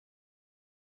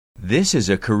This is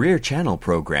a Career Channel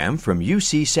program from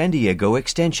UC San Diego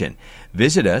Extension.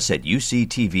 Visit us at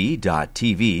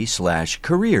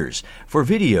uctv.tv/careers for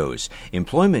videos,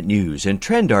 employment news, and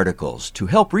trend articles to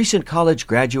help recent college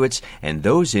graduates and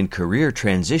those in career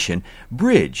transition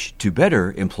bridge to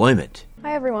better employment.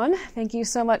 Hi everyone, thank you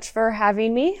so much for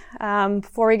having me.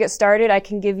 Before we get started, I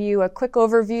can give you a quick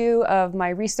overview of my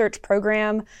research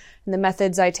program and the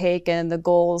methods I take and the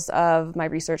goals of my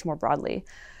research more broadly.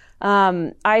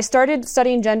 I started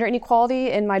studying gender inequality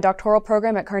in my doctoral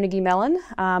program at Carnegie Mellon,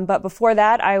 but before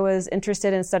that I was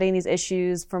interested in studying these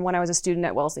issues from when I was a student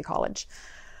at Wellesley College.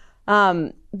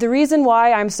 The reason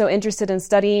why I'm so interested in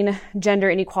studying gender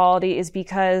inequality is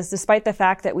because despite the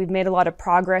fact that we've made a lot of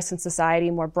progress in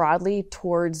society more broadly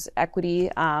towards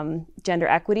equity, gender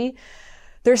equity,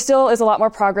 there still is a lot more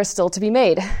progress still to be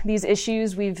made. These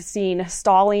issues we've seen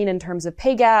stalling in terms of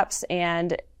pay gaps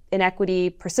and inequity,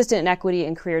 persistent inequity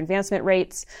in career advancement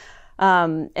rates.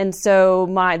 And so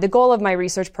the goal of my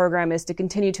research program is to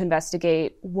continue to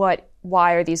investigate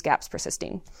why are these gaps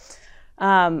persisting.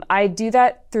 I do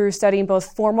that through studying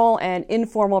both formal and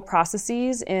informal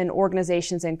processes in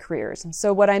organizations and careers. And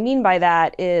so what I mean by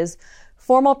that is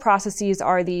formal processes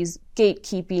are these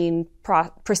gatekeeping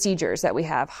procedures that we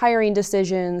have, hiring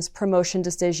decisions, promotion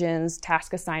decisions,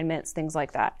 task assignments, things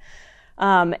like that.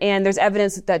 And there's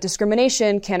evidence that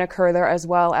discrimination can occur there as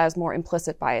well as more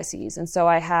implicit biases. And so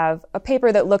I have a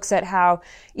paper that looks at how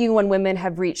even when women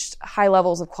have reached high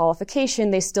levels of qualification,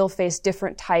 they still face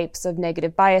different types of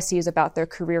negative biases about their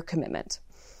career commitment.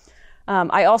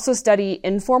 I also study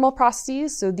informal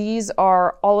processes. So these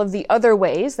are all of the other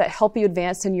ways that help you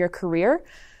advance in your career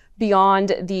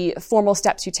beyond the formal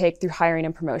steps you take through hiring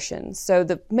and promotion. So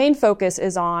the main focus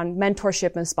is on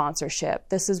mentorship and sponsorship.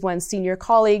 This is when senior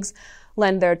colleagues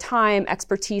lend their time,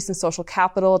 expertise, and social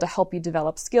capital to help you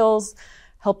develop skills,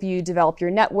 help you develop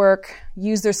your network,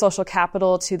 use their social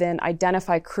capital to then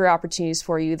identify career opportunities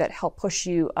for you that help push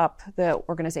you up the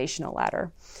organizational ladder.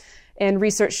 And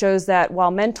research shows that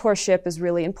while mentorship is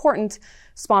really important,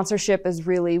 sponsorship is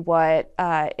really what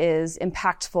is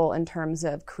impactful in terms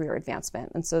of career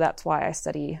advancement. And so that's why I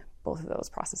study both of those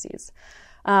processes.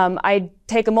 I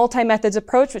take a multi-methods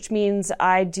approach, which means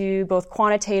I do both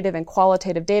quantitative and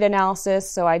qualitative data analysis.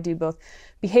 So I do both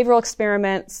behavioral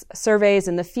experiments, surveys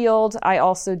in the field. I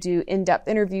also do in-depth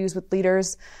interviews with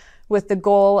leaders with the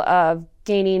goal of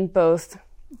gaining both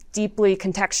deeply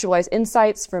contextualized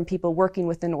insights from people working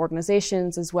within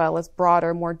organizations as well as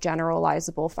broader, more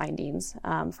generalizable findings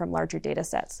from larger data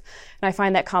sets. And I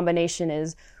find that combination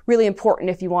is really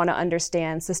important if you want to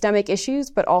understand systemic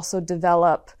issues, but also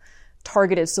develop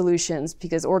targeted solutions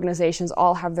because organizations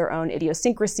all have their own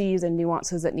idiosyncrasies and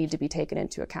nuances that need to be taken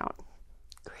into account.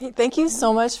 Great. Thank you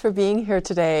so much for being here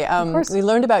today. Of course. We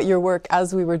learned about your work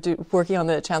as we were working on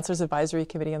the Chancellor's Advisory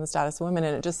Committee on the Status of Women,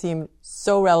 and it just seemed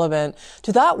so relevant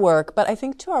to that work, but I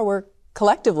think to our work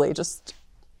collectively, just,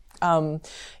 some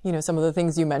of the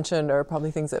things you mentioned are probably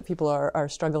things that people are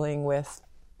struggling with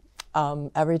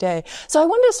every day. So I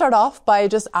wanted to start off by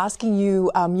just asking you,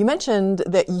 you mentioned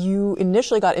that you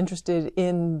initially got interested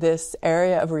in this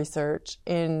area of research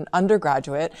in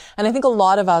undergraduate. And I think a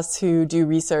lot of us who do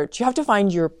research, you have to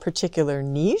find your particular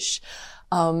niche.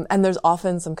 And there's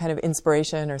often some kind of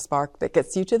inspiration or spark that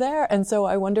gets you to there. And so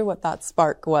I wonder what that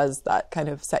spark was that kind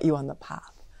of set you on the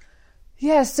path.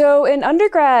 Yeah, so in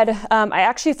undergrad, I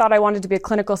actually thought I wanted to be a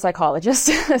clinical psychologist.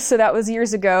 So that was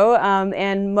years ago.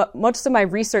 And most of my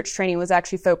research training was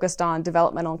actually focused on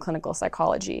developmental and clinical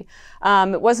psychology.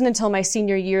 It wasn't until my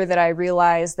senior year that I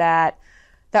realized that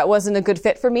that wasn't a good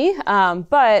fit for me.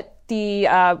 But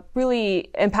the really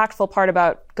impactful part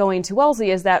about going to Wellesley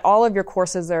is that all of your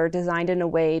courses are designed in a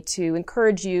way to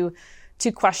encourage you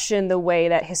to question the way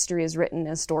that history is written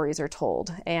and stories are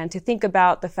told, and to think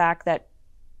about the fact that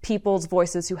people's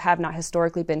voices who have not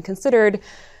historically been considered,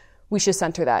 we should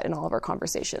center that in all of our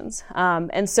conversations.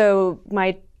 And so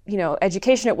my,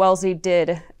 education at Wellesley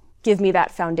did give me that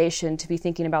foundation to be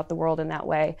thinking about the world in that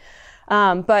way.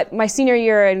 But my senior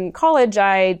year in college,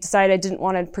 I decided I didn't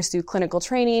want to pursue clinical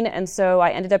training, and so I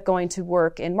ended up going to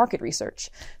work in market research.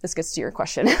 This gets to your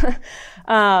question.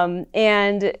 And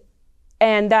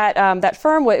that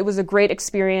firm, it was a great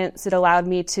experience. It allowed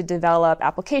me to develop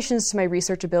applications to my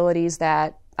research abilities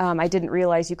that I didn't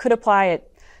realize you could apply. It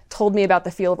told me about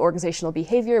the field of organizational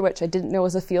behavior, which I didn't know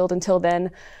was a field until then.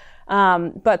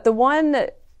 But the one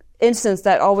instance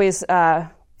that always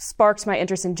sparked my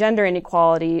interest in gender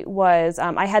inequality was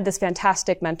I had this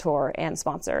fantastic mentor and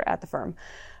sponsor at the firm.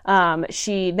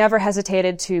 She never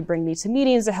hesitated to bring me to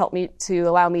meetings to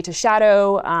allow me to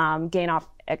shadow, gain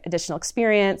additional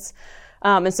experience.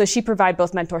 And so she provided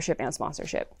both mentorship and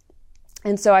sponsorship.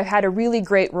 And so I've had a really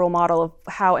great role model of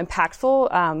how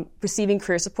impactful receiving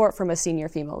career support from a senior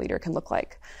female leader can look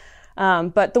like.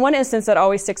 But the one instance that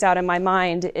always sticks out in my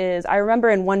mind is I remember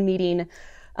in one meeting,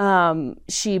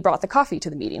 she brought the coffee to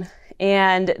the meeting.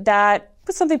 And that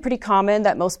was something pretty common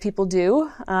that most people do.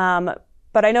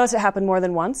 But I noticed it happened more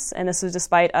than once. And this was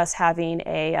despite us having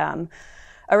a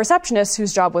receptionist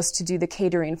whose job was to do the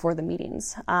catering for the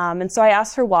meetings. And so I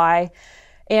asked her why.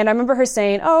 And I remember her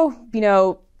saying,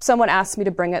 someone asked me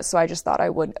to bring it, so I just thought I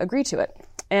would agree to it.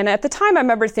 And at the time, I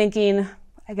remember thinking,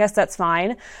 I guess that's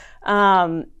fine.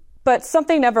 But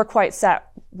something never quite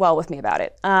sat well with me about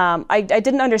it. I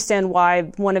didn't understand why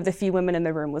one of the few women in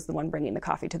the room was the one bringing the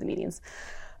coffee to the meetings.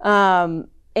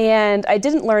 And I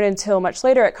didn't learn until much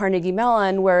later at Carnegie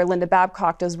Mellon, where Linda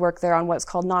Babcock does work there on what's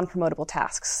called non-promotable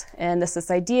tasks. And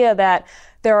this idea that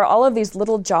there are all of these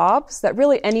little jobs that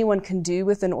really anyone can do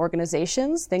within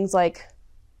organizations, things like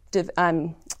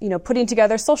putting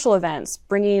together social events,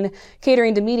 bringing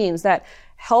catering to meetings that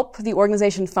help the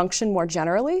organization function more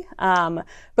generally.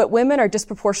 But women are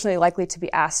disproportionately likely to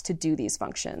be asked to do these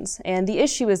functions. And the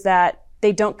issue is that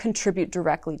they don't contribute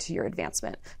directly to your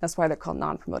advancement. That's why they're called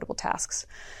non-promotable tasks.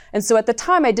 And so at the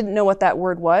time, I didn't know what that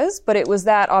word was, but it was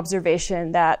that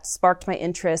observation that sparked my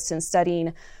interest in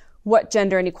studying what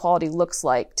gender inequality looks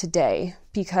like today,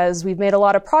 because we've made a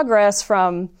lot of progress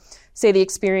from, say, the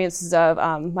experiences of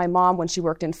my mom when she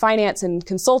worked in finance and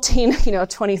consulting,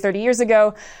 20, 30 years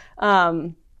ago.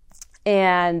 And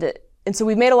so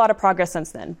we've made a lot of progress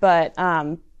since then, but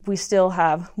we still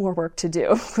have more work to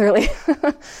do, clearly.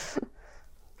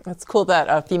 That's cool that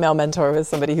a female mentor was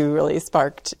somebody who really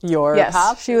sparked your path.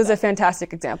 Yes, she was a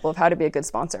fantastic example of how to be a good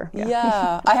sponsor.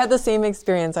 Yeah, I had the same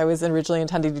experience. I was originally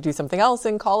intending to do something else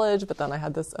in college, but then I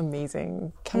had this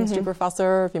amazing chemistry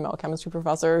professor, female chemistry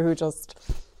professor, who just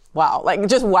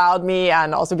wowed me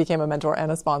and also became a mentor and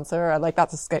a sponsor.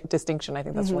 That's a distinction. I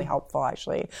think that's really helpful,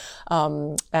 actually.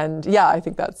 I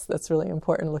think that's really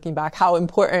important looking back, how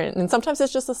important, and sometimes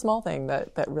it's just a small thing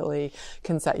that really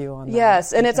can set you on.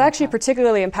 Yes, and it's actually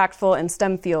particularly impactful in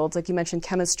STEM fields, like you mentioned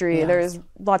chemistry. Yes. There's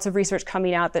lots of research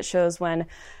coming out that shows when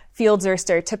fields are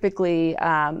stereotypically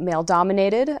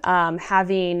male-dominated,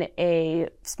 having a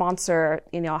sponsor,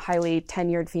 a highly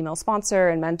tenured female sponsor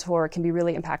and mentor can be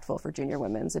really impactful for junior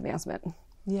women's advancement.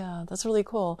 Yeah, that's really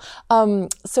cool.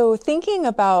 So thinking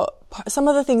about some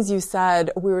of the things you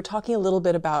said, we were talking a little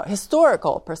bit about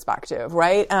historical perspective,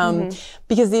 right?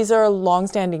 Because these are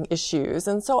longstanding issues.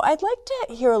 And so I'd like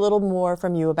to hear a little more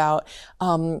from you about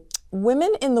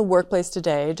women in the workplace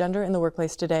today, gender in the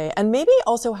workplace today, and maybe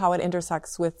also how it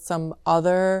intersects with some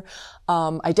other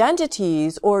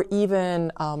identities or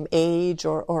even age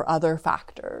or other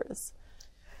factors.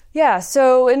 Yeah,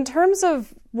 so in terms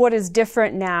of what is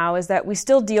different now is that we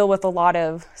still deal with a lot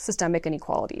of systemic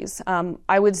inequalities.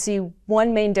 I would see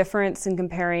one main difference in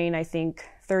comparing, I think,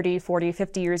 30, 40,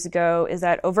 50 years ago is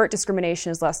that overt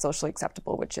discrimination is less socially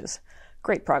acceptable, which is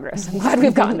great progress. I'm glad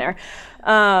we've gotten there.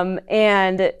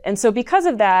 And so because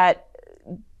of that,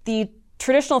 the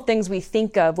traditional things we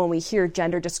think of when we hear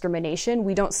gender discrimination,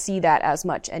 we don't see that as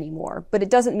much anymore. But it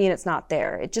doesn't mean it's not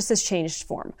there. It just has changed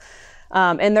form.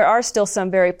 And there are still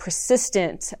some very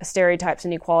persistent stereotypes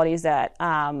and inequalities that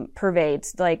pervade,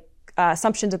 like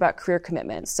assumptions about career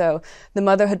commitment. So the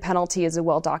motherhood penalty is a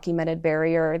well-documented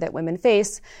barrier that women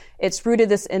face. It's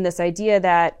rooted in this idea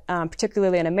that,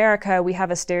 particularly in America, we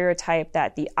have a stereotype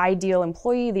that the ideal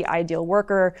employee, the ideal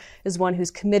worker, is one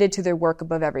who's committed to their work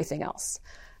above everything else.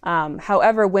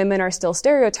 However, women are still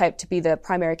stereotyped to be the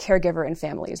primary caregiver in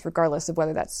families, regardless of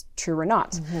whether that's true or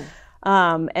not.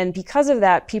 And because of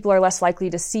that, people are less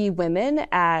likely to see women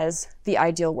as the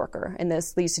ideal worker, and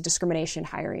this leads to discrimination,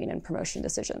 hiring, and promotion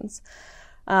decisions.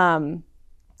 And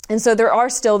so there are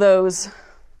still those,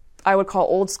 I would call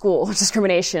old school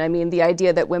discrimination. I mean, the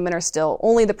idea that women are still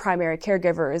only the primary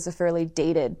caregiver is a fairly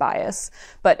dated bias,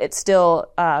 but it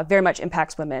still very much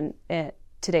impacts women in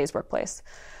today's workplace.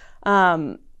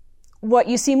 What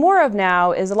you see more of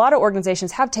now is a lot of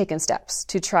organizations have taken steps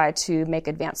to try to make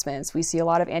advancements. We see a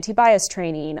lot of anti-bias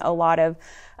training, a lot of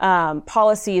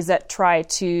policies that try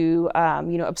to,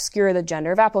 obscure the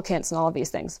gender of applicants and all of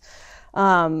these things.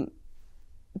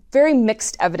 Very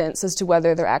mixed evidence as to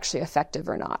whether they're actually effective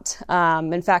or not.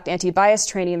 In fact, anti-bias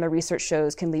training, the research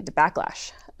shows, can lead to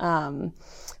backlash,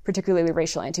 particularly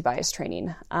racial anti-bias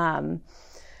training. And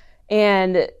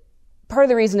part of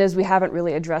the reason is we haven't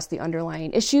really addressed the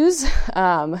underlying issues,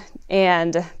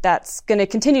 and that's going to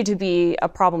continue to be a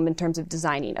problem in terms of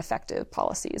designing effective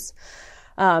policies.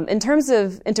 In terms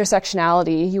of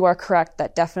intersectionality, you are correct,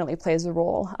 that definitely plays a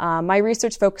role. My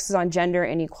research focuses on gender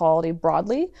inequality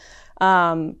broadly,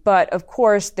 But of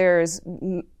course, there's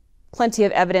plenty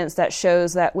of evidence that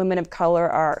shows that women of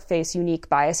color face unique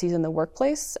biases in the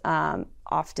workplace,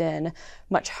 often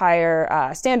much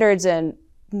higher standards and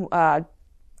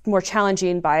more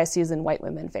challenging biases than white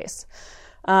women face.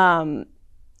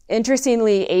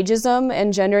 Interestingly, ageism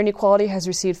and gender inequality has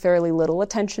received fairly little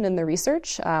attention in the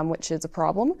research, which is a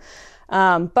problem.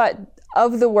 But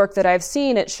of the work that I've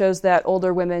seen, it shows that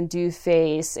older women do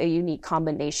face a unique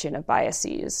combination of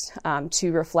biases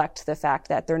to reflect the fact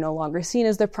that they're no longer seen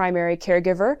as the primary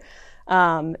caregiver,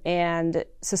 and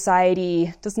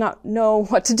society does not know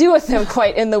what to do with them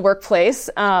quite in the workplace,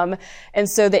 and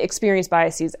so they experience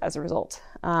biases as a result.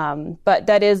 But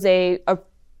that is a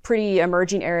pretty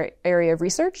emerging area of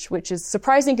research, which is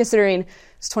surprising considering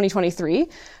it's 2023.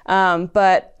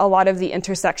 But a lot of the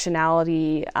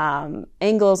intersectionality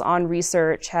angles on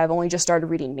research have only just started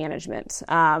reading management.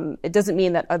 It doesn't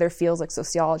mean that other fields like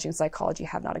sociology and psychology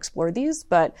have not explored these,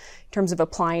 but in terms of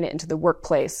applying it into the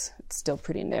workplace, it's still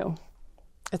pretty new.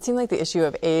 It seemed like the issue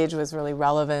of age was really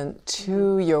relevant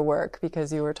to your work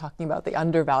because you were talking about the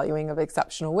undervaluing of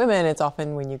exceptional women. It's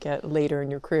often when you get later in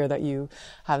your career that you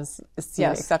have seen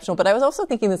exceptional. But I was also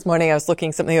thinking this morning, I was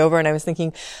looking something over and I was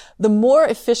thinking the more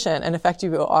efficient and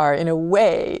effective you are in a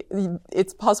way,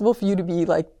 it's possible for you to be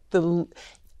like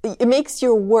it makes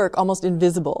your work almost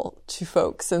invisible to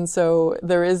folks. And so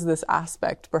there is this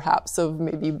aspect, perhaps, of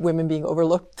maybe women being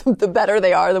overlooked. The better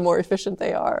they are, the more efficient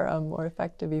they are, more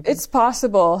effective even. It's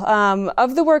possible.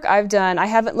 Of the work I've done, I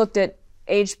haven't looked at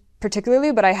age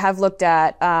particularly, but I have looked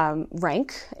at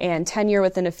rank and tenure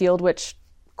within a field, which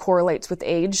correlates with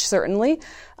age, certainly.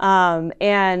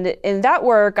 And in that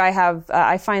work,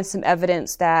 I find some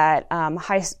evidence that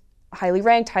highly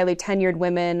ranked, highly tenured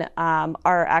women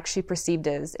are actually perceived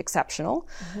as exceptional.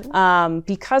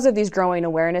 Because of these growing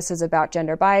awarenesses about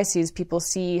gender biases, people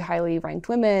see highly ranked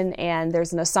women and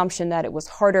there's an assumption that it was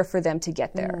harder for them to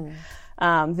get there.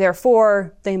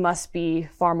 Therefore, they must be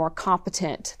far more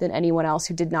competent than anyone else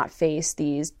who did not face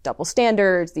these double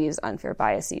standards, these unfair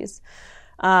biases.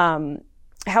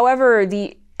 However,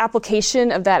 the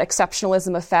application of that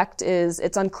exceptionalism effect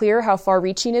it's unclear how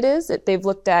far-reaching it is. They've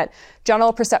looked at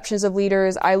general perceptions of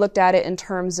leaders. I looked at it in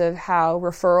terms of how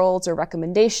referrals or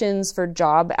recommendations for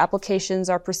job applications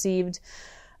are perceived.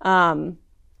 However,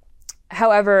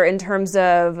 in terms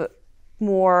of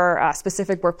more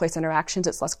specific workplace interactions,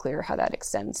 it's less clear how that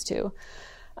extends to.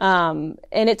 And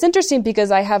it's interesting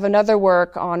because I have another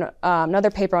paper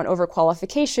on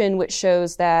overqualification, which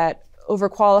shows that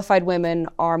overqualified women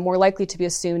are more likely to be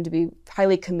assumed to be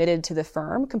highly committed to the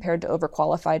firm compared to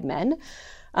overqualified men.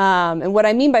 And what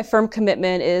I mean by firm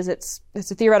commitment is it's a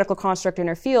theoretical construct in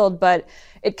our field, but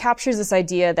it captures this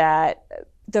idea that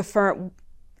the firm,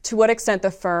 to what extent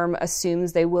the firm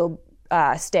assumes they will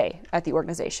stay at the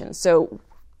organization. So,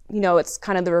 it's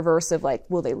kind of the reverse of like,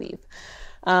 will they leave?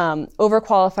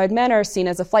 Overqualified men are seen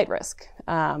as a flight risk.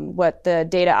 What the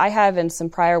data I have and some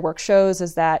prior work shows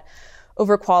is that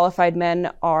overqualified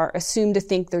men are assumed to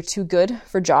think they're too good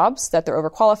for jobs that they're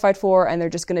overqualified for, and they're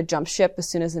just going to jump ship as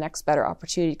soon as the next better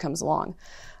opportunity comes along.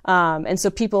 And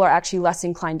so people are actually less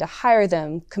inclined to hire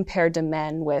them compared to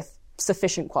men with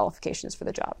sufficient qualifications for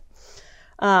the job.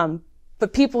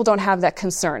 But people don't have that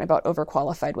concern about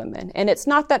overqualified women. And it's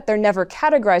not that they're never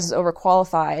categorized as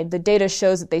overqualified. The data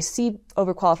shows that they see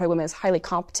overqualified women as highly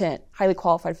competent, highly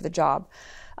qualified for the job.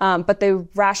 But they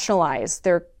rationalize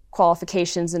their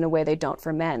qualifications in a way they don't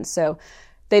for men. So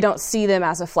they don't see them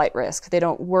as a flight risk. They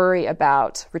don't worry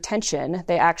about retention.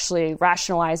 They actually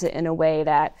rationalize it in a way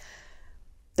that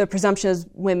the presumption is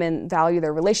women value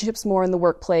their relationships more in the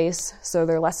workplace, so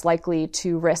they're less likely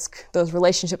to risk those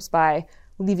relationships by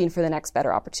leaving for the next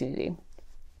better opportunity.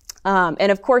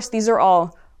 And of course, these are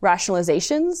all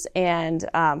rationalizations and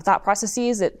thought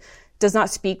processes. It does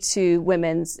not speak to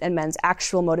women's and men's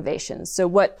actual motivations. So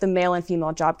what the male and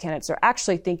female job candidates are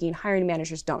actually thinking, hiring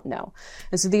managers don't know.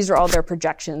 And so these are all their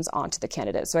projections onto the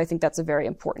candidate. So I think that's a very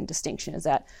important distinction, is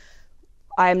that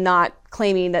I'm not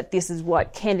claiming that this is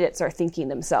what candidates are thinking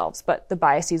themselves, but the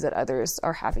biases that others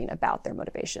are having about their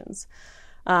motivations.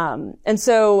 And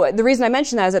so the reason I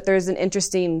mention that is that there's an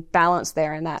interesting balance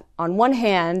there, in that on one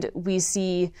hand,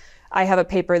 I have a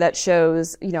paper that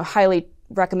shows,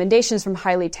 recommendations from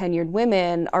highly tenured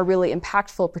women are really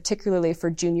impactful, particularly for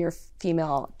junior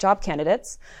female job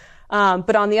candidates.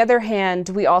 But on the other hand,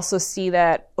 we also see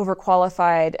that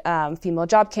overqualified female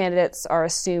job candidates are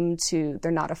assumed they're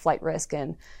not a flight risk,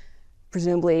 and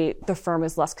presumably the firm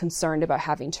is less concerned about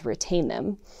having to retain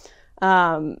them.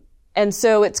 And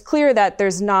so it's clear that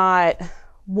there's not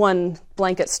one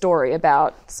blanket story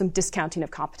about some discounting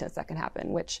of competence that can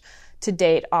happen, which to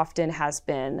date often has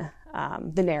been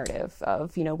the narrative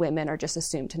of, women are just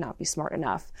assumed to not be smart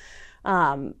enough.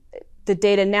 The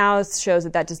data now shows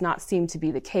that does not seem to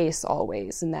be the case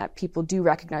always, and that people do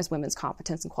recognize women's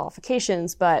competence and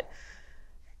qualifications, but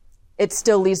it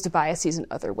still leads to biases in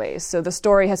other ways. So the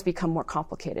story has become more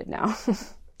complicated now.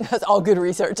 That's all good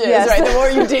research is, yes. right? The more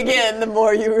you dig in, the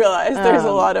more you realize there's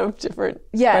a lot of different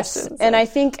questions. And I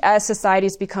think as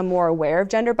societies become more aware of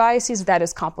gender biases, that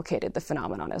has complicated the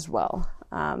phenomenon as well.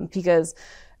 Because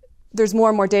there's more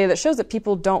and more data that shows that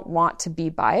people don't want to be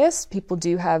biased. People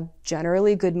do have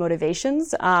generally good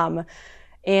motivations.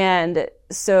 And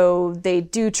so they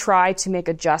do try to make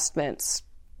adjustments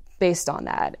based on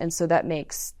that. And so that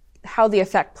makes how the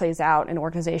effect plays out in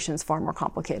organizations far more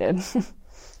complicated.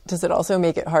 Does it also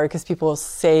make it hard because people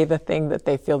say the thing that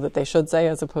they feel that they should say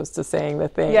as opposed to saying the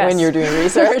thing yes. when you're doing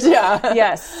research? Yeah.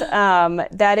 Yes.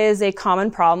 That is a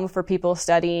common problem for people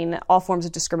studying all forms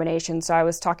of discrimination. So I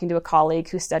was talking to a colleague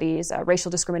who studies racial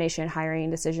discrimination in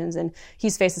hiring decisions, and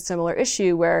he's faced a similar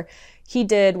issue where he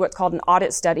did what's called an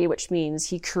audit study, which means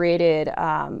he created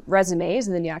resumes,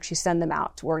 and then you actually send them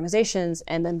out to organizations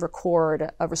and then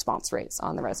record response rates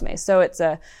on the resumes. So it's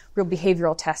a real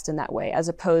behavioral test in that way, as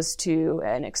opposed to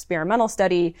an experimental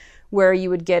study where you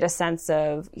would get a sense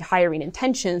of hiring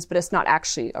intentions, but it's not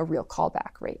actually a real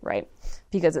callback rate, right?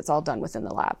 Because it's all done within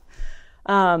the lab.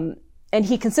 And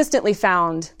he consistently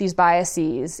found these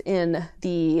biases in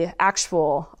the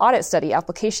actual audit study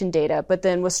application data, but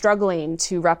then was struggling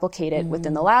to replicate it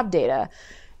within the lab data.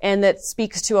 And that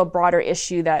speaks to a broader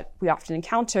issue that we often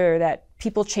encounter, that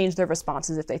people change their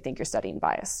responses if they think you're studying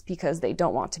bias because they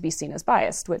don't want to be seen as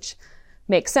biased, which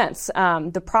makes sense.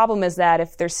 The problem is that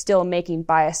if they're still making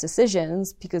biased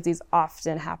decisions, because these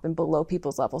often happen below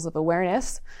people's levels of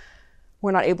awareness,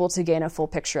 we're not able to gain a full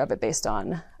picture of it based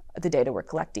on the data we're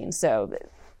collecting. So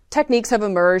techniques have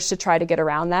emerged to try to get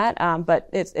around that, but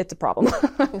it's a problem.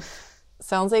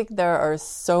 Sounds like there are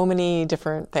so many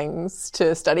different things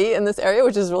to study in this area,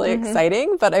 which is really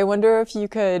exciting. But I wonder if you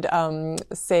could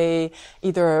say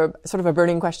either sort of a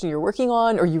burning question you're working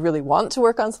on, or you really want to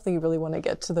work on something you really want to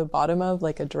get to the bottom of,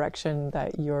 like a direction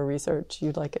that your research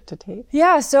you'd like it to take.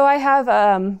 Yeah, so I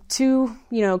have two,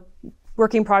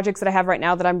 working projects that I have right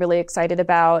now that I'm really excited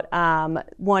about.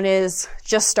 One is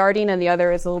just starting and the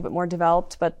other is a little bit more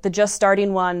developed, but the just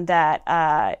starting one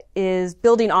that is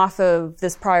building off of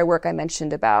this prior work I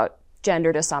mentioned about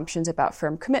gendered assumptions about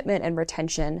firm commitment and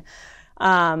retention.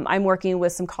 I'm working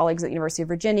with some colleagues at the University of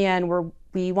Virginia, and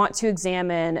we want to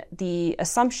examine the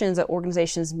assumptions that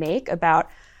organizations make about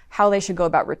how they should go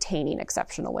about retaining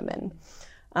exceptional women.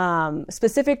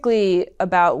 Specifically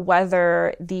about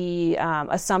whether the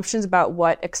assumptions about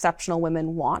what exceptional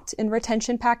women want in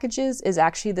retention packages is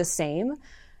actually the same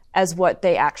as what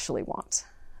they actually want.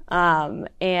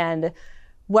 And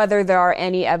whether there are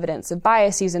any evidence of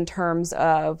biases in terms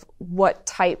of what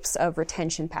types of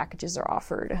retention packages are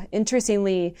offered.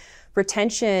 Interestingly,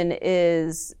 retention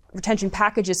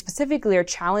packages specifically are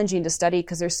challenging to study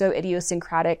because they're so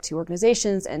idiosyncratic to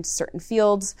organizations and to certain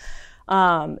fields.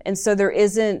 And so there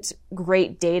isn't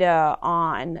great data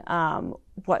on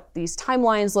what these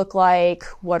timelines look like,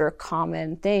 what are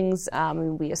common things.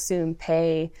 We assume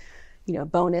pay,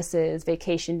 bonuses,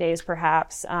 vacation days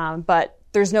perhaps, but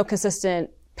there's no consistent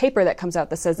paper that comes out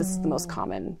that says this is the most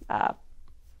common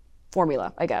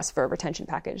formula, I guess, for a retention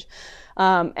package.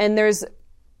 And there's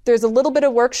a little bit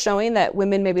of work showing that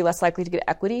women may be less likely to get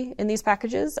equity in these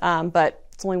packages, but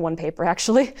it's only one paper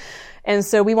actually. And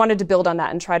so we wanted to build on that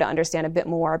and try to understand a bit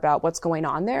more about what's going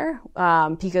on there,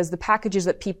 because the packages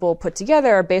that people put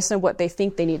together are based on what they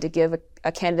think they need to give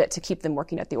a candidate to keep them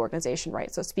working at the organization,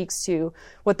 right? So it speaks to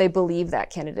what they believe that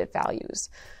candidate values.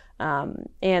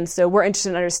 And so we're interested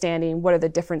in understanding what are the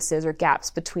differences or gaps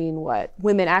between what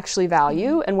women actually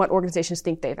value and what organizations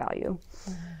think they value.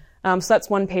 So that's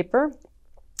one paper.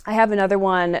 I have another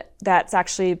one that's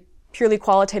actually purely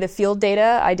qualitative field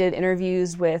data. I did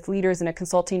interviews with leaders in a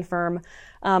consulting firm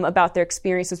about their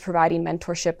experiences providing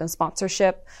mentorship and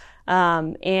sponsorship.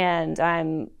 And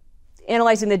I'm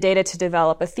analyzing the data to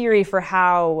develop a theory for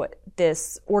how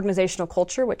this organizational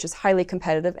culture, which is highly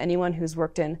competitive, anyone who's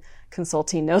worked in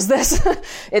consulting knows this.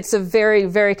 It's a very,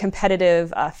 very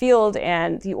competitive field,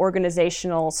 and the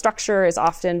organizational structure is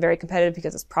often very competitive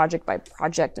because it's project by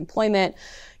project employment.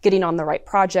 Getting on the right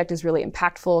project is really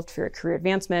impactful for your career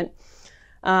advancement.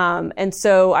 And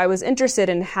so I was interested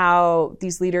in how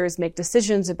these leaders make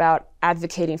decisions about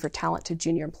advocating for talented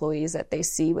junior employees that they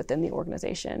see within the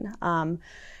organization.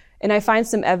 And I find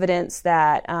some evidence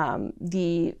that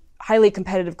the highly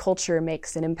competitive culture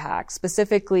makes an impact,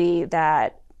 specifically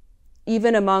that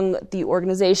even among the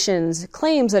organization's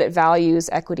claims that it values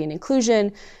equity and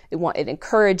inclusion, it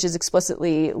encourages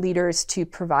explicitly leaders to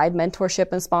provide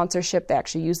mentorship and sponsorship. They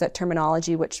actually use that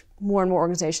terminology, which more and more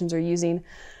organizations are using.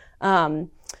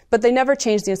 But they never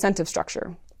change the incentive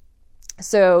structure.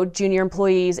 So junior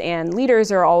employees and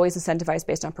leaders are always incentivized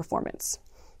based on performance.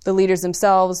 The leaders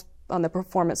themselves on the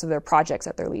performance of their projects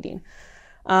that they're leading.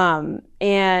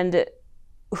 And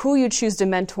who you choose to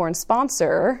mentor and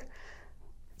sponsor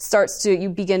you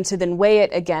begin to then weigh it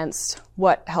against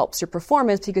what helps your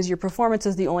performance, because your performance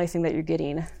is the only thing that you're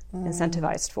getting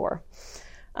incentivized for.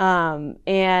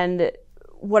 And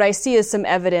what I see is some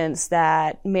evidence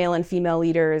that male and female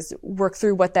leaders work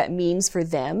through what that means for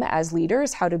them as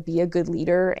leaders, how to be a good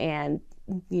leader and,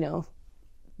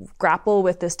 grapple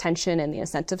with this tension in the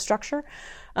incentive structure.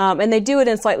 And they do it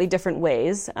in slightly different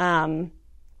ways,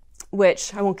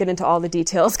 which I won't get into all the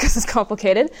details because it's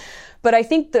complicated. But I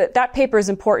think that paper is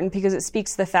important because it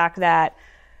speaks to the fact that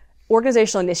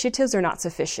organizational initiatives are not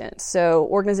sufficient. So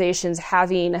organizations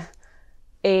having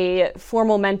a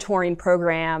formal mentoring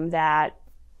program that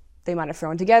they might have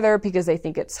thrown together because they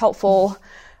think it's helpful,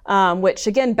 which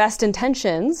again, best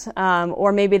intentions,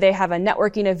 or maybe they have a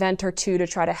networking event or two to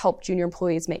try to help junior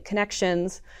employees make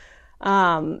connections.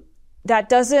 That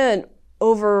doesn't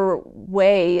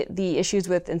overweigh the issues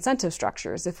with incentive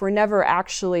structures. If we're never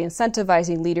actually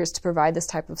incentivizing leaders to provide this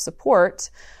type of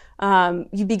support,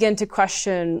 you begin to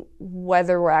question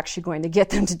whether we're actually going to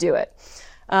get them to do it.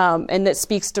 And that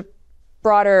speaks to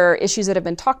broader issues that have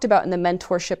been talked about in the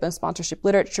mentorship and sponsorship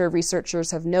literature. Researchers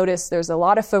have noticed there's a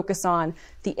lot of focus on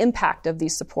the impact of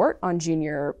these support on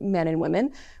junior men and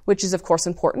women, which is of course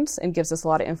important and gives us a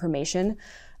lot of information.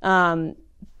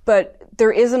 But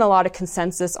there isn't a lot of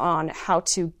consensus on how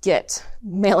to get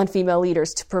male and female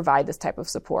leaders to provide this type of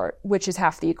support, which is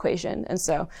half the equation. And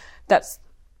so that's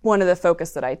one of the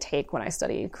focus that I take when I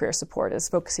study career support, is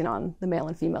focusing on the male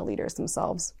and female leaders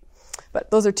themselves.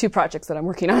 But those are two projects that I'm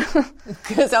working on.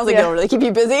 It sounds like it'll really keep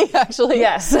you busy, actually.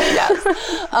 Yes.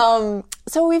 Yes.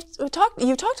 So you've talked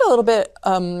a little bit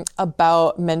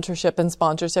about mentorship and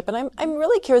sponsorship, and I'm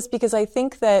really curious because I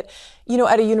think that,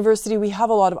 at a university we have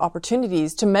a lot of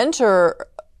opportunities to mentor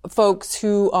folks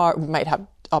who might have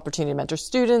opportunity to mentor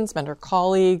students, mentor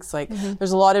colleagues.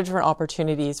 There's a lot of different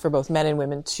opportunities for both men and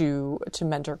women to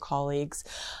mentor colleagues.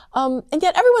 And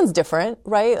yet everyone's different,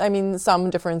 right? I mean, some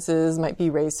differences might be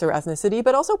race or ethnicity,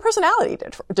 but also personality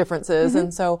differences.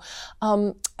 And so,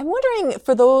 I'm wondering,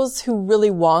 for those who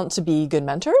really want to be good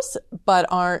mentors, but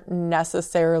aren't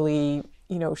necessarily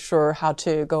sure how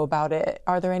to go about it,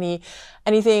 are there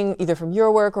anything either from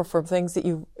your work or from things that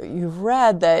you've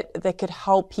read that could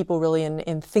help people really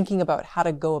in thinking about how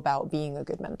to go about being a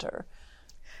good mentor?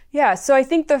 Yeah, so I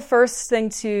think the first thing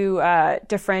to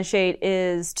differentiate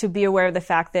is to be aware of the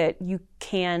fact that you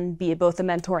can be both a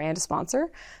mentor and a sponsor.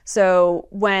 So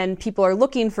when people are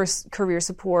looking for career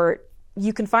support,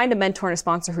 you can find a mentor and a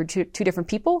sponsor who are two different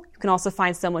people. You can also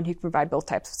find someone who can provide both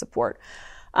types of support.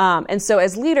 And so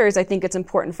as leaders, I think it's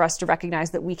important for us to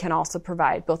recognize that we can also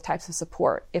provide both types of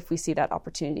support if we see that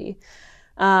opportunity.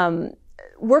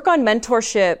 Work on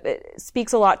mentorship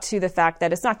speaks a lot to the fact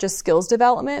that it's not just skills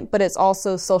development, but it's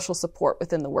also social support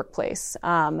within the workplace.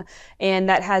 And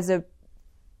that has a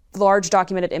large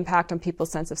documented impact on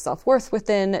people's sense of self-worth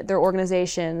within their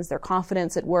organizations, their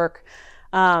confidence at work.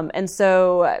 And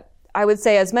so I would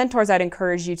say as mentors, I'd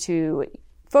encourage you to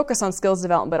focus on skills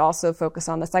development, but also focus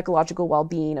on the psychological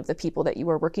well-being of the people that you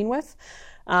are working with.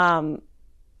 I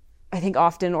think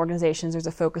often in organizations there's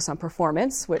a focus on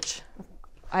performance, which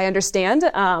I understand,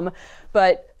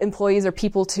 but employees are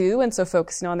people too, and so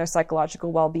focusing on their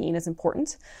psychological well-being is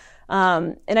important.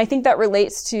 And I think that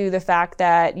relates to the fact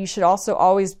that you should also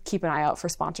always keep an eye out for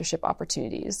sponsorship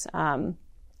opportunities.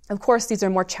 Of course, these are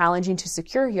more challenging to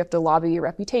secure. You have to lobby your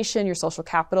reputation, your social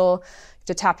capital,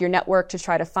 to tap your network to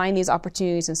try to find these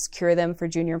opportunities and secure them for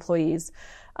junior employees,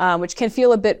 which can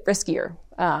feel a bit riskier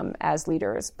as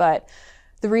leaders. But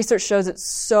the research shows it's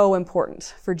so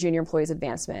important for junior employees'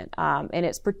 advancement, and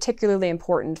it's particularly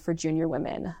important for junior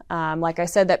women. Like I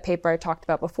said, that paper I talked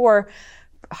about before,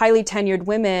 highly tenured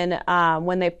women,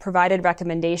 when they provided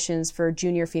recommendations for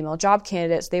junior female job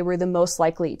candidates, they were the most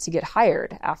likely to get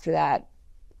hired after that,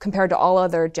 compared to all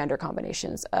other gender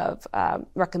combinations of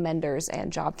recommenders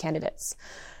and job candidates.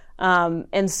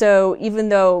 And so even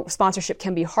though sponsorship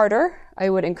can be harder,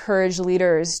 I would encourage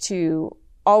leaders to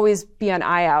always be on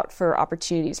eye out for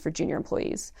opportunities for junior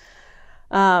employees.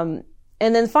 And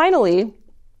then finally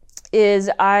is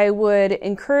I would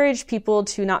encourage people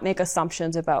to not make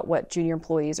assumptions about what junior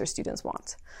employees or students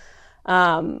want.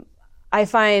 I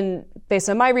find, based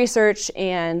on my research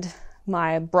and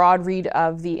my broad read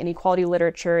of the inequality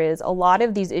literature is a lot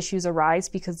of these issues arise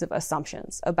because of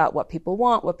assumptions about what people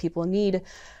want, what people need,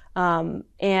 and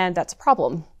that's a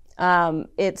problem.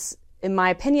 It's, in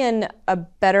my opinion, a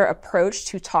better approach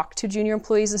to talk to junior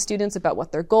employees and students about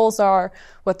what their goals are,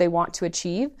 what they want to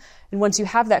achieve. And once you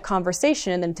have that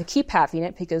conversation, and then to keep having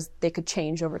it because they could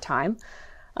change over time,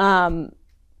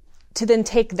 to then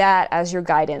take that as your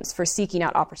guidance for seeking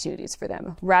out opportunities for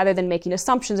them, rather than making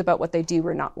assumptions about what they do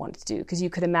or not want to do. Because you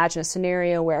could imagine a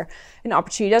scenario where an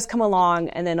opportunity does come along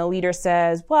and then a leader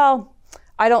says, well,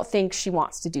 I don't think she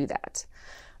wants to do that.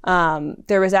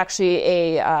 There was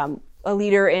actually a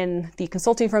leader in the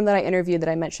consulting firm that I interviewed that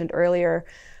I mentioned earlier.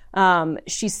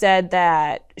 She said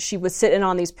that she would sit in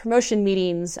on these promotion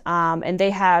meetings, and they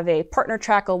have a partner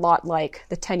track a lot like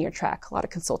the tenure track. A lot of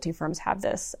consulting firms have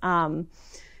this.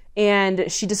 And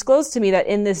she disclosed to me that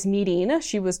in this meeting,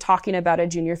 she was talking about a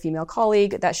junior female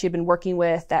colleague that she had been working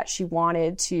with that she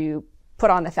wanted to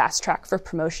put on the fast track for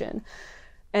promotion.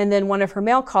 And then one of her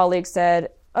male colleagues said,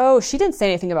 oh, she didn't say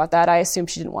anything about that. I assumed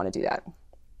she didn't want to do that.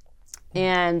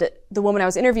 And the woman I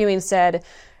was interviewing said,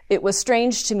 it was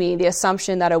strange to me, the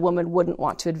assumption that a woman wouldn't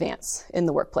want to advance in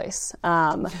the workplace.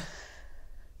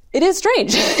 It is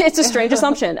strange. It's a strange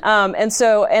assumption.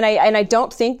 And I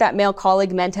don't think that male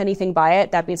colleague meant anything by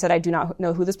it. That being said, I do not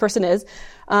know who this person is.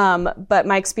 But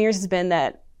my experience has been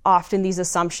that often these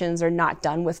assumptions are not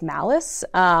done with malice.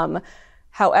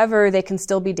 However, they can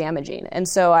still be damaging. And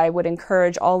so I would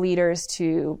encourage all leaders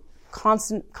to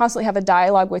constantly have a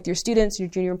dialogue with your students, your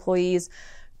junior employees,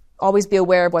 always be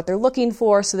aware of what they're looking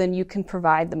for so then you can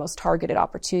provide the most targeted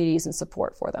opportunities and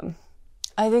support for them.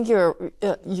 I think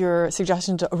your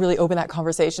suggestion to really open that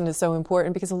conversation is so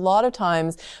important because a lot of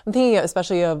times I'm thinking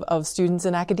especially of students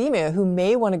in academia who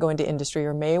may want to go into industry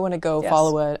or may want to go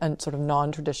follow a sort of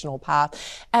non-traditional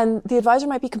path. And the advisor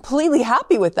might be completely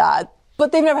happy with that,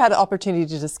 but they've never had the opportunity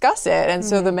to discuss it. And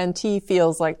so the mentee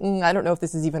feels like, I don't know if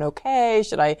this is even okay.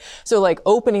 Should I? So like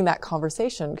opening that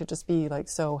conversation could just be like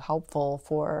so helpful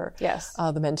for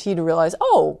the mentee to realize,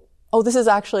 oh, this is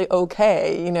actually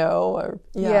okay, you know?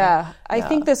 I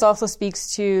think this also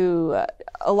speaks to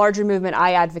a larger movement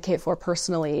I advocate for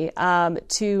personally,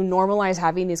 to normalize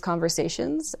having these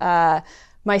conversations.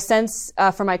 My sense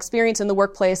from my experience in the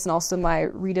workplace and also my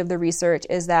read of the research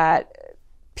is that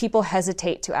people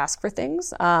hesitate to ask for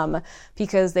things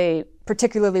because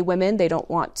particularly women, they don't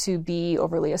want to be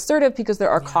overly assertive because there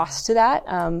are costs to that.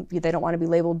 They don't want to be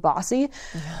labeled bossy.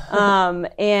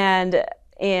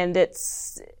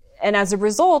 And as a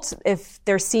result, if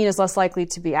they're seen as less likely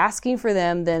to be asking for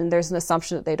them, then there's an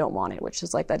assumption that they don't want it, which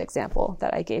is like that example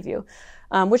that I gave you,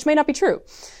 which may not be true.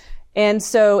 And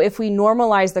so if we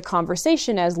normalize the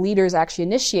conversation as leaders actually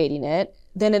initiating it,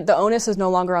 then the onus is no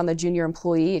longer on the junior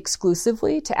employee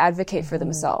exclusively to advocate for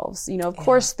themselves. You know, of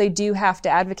course, they do have to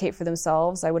advocate for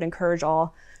themselves. I would encourage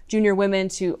all junior women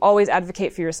to always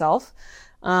advocate for yourself.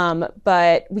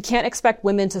 But we can't expect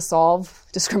women to solve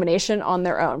discrimination on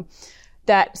their own.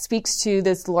 That speaks to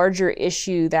this larger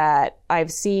issue that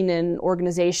I've seen in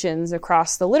organizations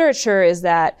across the literature is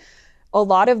that a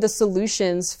lot of the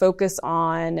solutions focus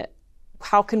on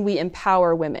how can we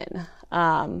empower women,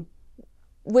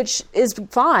 which is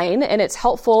fine and it's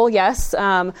helpful. Yes,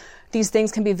 these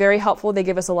things can be very helpful. They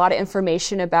give us a lot of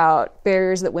information about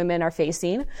barriers that women are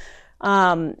facing.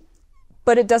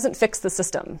 But it doesn't fix the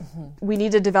system. We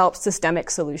need to develop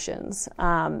systemic solutions.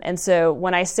 And so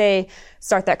when I say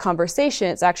start that conversation,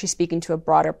 it's actually speaking to a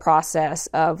broader process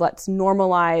of let's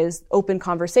normalize open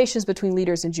conversations between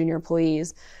leaders and junior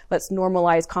employees. Let's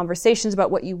normalize conversations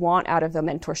about what you want out of a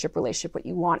mentorship relationship, what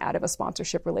you want out of a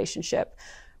sponsorship relationship,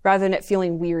 rather than it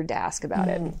feeling weird to ask about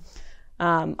it.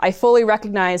 I fully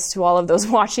recognize to all of those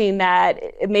watching that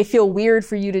it may feel weird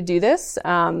for you to do this.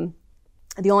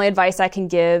 The only advice I can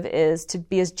give is to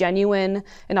be as genuine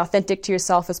and authentic to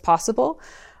yourself as possible.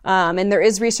 And there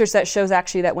is research that shows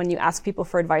actually that when you ask people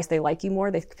for advice, they like you more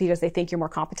because they think you're more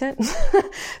competent.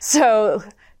 So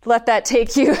let that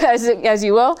take you as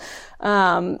you will.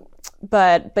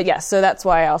 But yes, so that's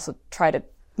why I also try to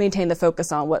maintain the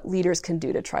focus on what leaders can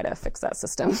do to try to fix that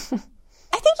system.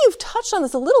 I think you've touched on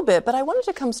this a little bit, but I wanted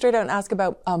to come straight out and ask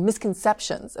about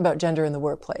misconceptions about gender in the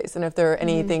workplace, and if there are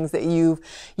any things that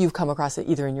you've come across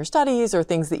either in your studies or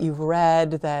things that you've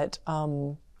read that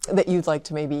that you'd like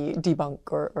to maybe debunk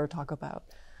or talk about.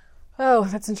 Oh,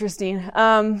 that's interesting.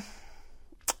 I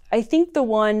think the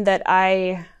one that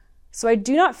I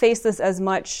do not face this as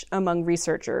much among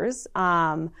researchers.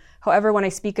 However, when I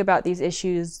speak about these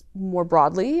issues more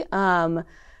broadly,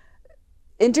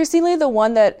 interestingly, the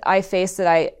one that I face that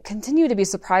I continue to be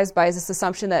surprised by is this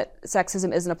assumption that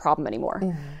sexism isn't a problem anymore.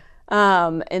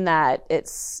 in that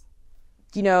it's,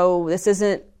 this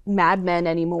isn't Mad Men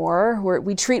anymore.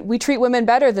 We treat women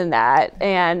better than that,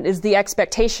 and is the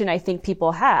expectation I think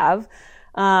people have.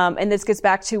 And this gets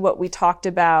back to what we talked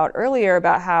about earlier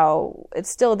about how it's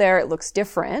still there, it looks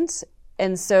different.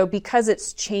 And so because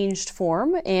it's changed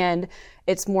form and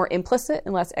it's more implicit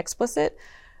and less explicit,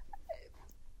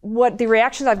 what the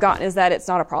reactions I've gotten is that it's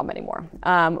not a problem anymore,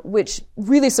 which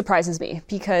really surprises me,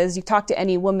 because you talk to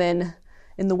any woman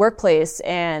in the workplace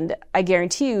and I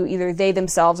guarantee you either they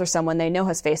themselves or someone they know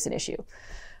has faced an issue.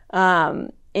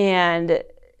 And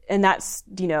that's,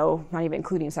 not even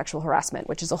including sexual harassment,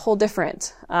 which is a whole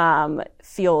different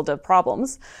field of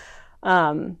problems.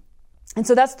 And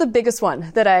so that's the biggest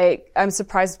one that I'm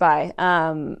surprised by.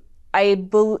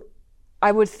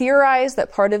 I would theorize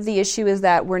that part of the issue is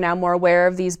that we're now more aware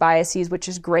of these biases, which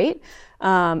is great.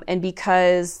 And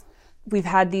because we've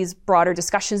had these broader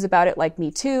discussions about it, like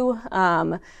Me Too,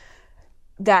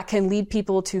 that can lead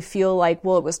people to feel like,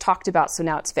 well, it was talked about, so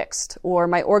now it's fixed. Or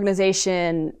my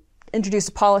organization introduced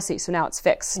a policy, so now it's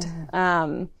fixed.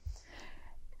 Mm-hmm.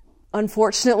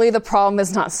 Unfortunately, the problem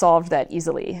is not solved that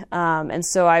easily. And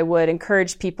so I would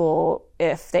encourage people,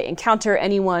 if they encounter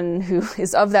anyone who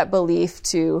is of that belief,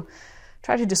 to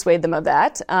try to dissuade them of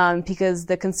that, because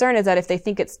the concern is that if they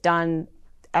think it's done,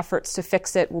 efforts to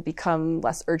fix it will become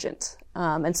less urgent.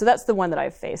 And so that's the one that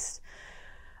I've faced.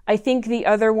 I think the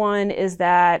other one is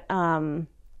that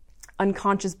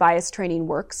unconscious bias training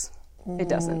works. It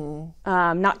doesn't,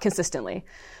 not consistently.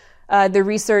 The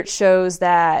research shows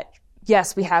that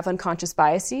yes, we have unconscious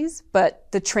biases, but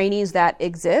the trainees that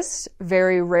exist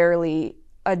very rarely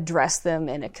address them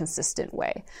in a consistent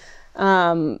way.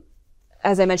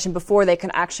 As I mentioned before, they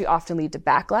can actually often lead to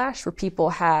backlash, where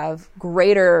people have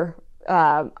greater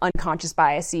unconscious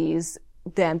biases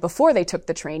than before they took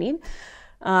the training.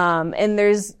 And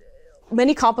there's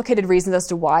many complicated reasons as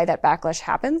to why that backlash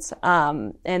happens.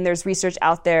 And there's research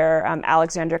out there.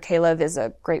 Alexander Kalev is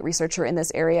a great researcher in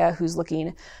this area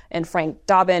and Frank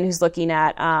Dobbin, who's looking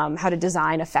at how to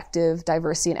design effective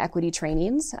diversity and equity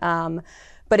trainings.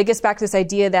 But it gets back to this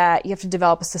idea that you have to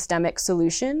develop a systemic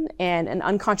solution, and an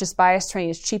unconscious bias training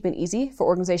is cheap and easy for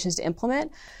organizations to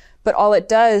implement. But all it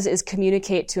does is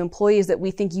communicate to employees that we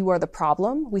think you are the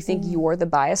problem. We think you're the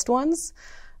biased ones.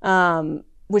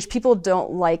 Which people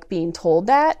don't like being told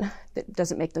that. It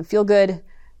doesn't make them feel good,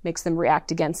 makes them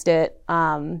react against it.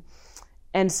 And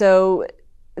so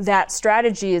that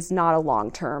strategy is not a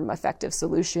long-term effective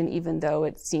solution, even though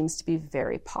it seems to be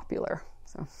very popular.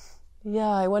 So. Yeah,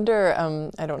 I wonder,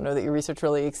 I don't know that your research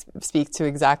really speaks to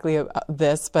exactly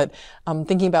this, but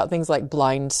thinking about things like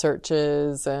blind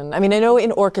searches. And I know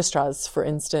in orchestras, for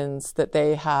instance, that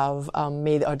they have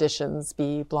made auditions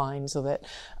be blind so that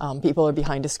people are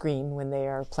behind a screen when they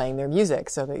are playing their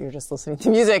music, so that you're just listening to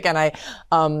music. And I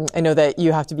know that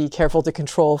you have to be careful to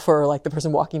control for like the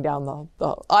person walking down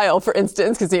the aisle, for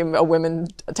instance, because a woman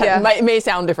may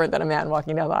sound different than a man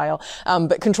walking down the aisle.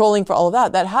 But controlling for all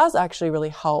of that has actually really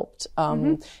helped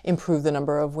improve the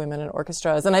number of women in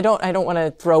orchestras. And I don't want to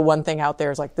throw one thing out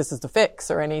there as like, this is the fix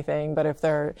or anything, but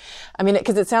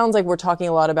because it sounds like we're talking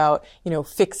a lot about,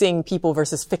 fixing people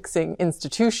versus fixing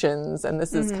institutions. And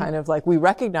this is kind of like, we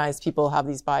recognize people have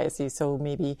these biases. So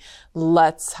maybe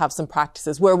let's have some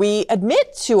practices where we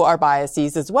admit to our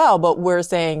biases as well, but we're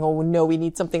saying, oh no, we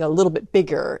need something a little bit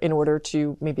bigger in order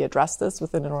to maybe address this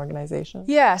within an organization.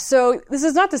 Yeah. So this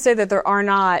is not to say that there are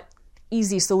not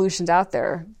easy solutions out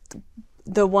there.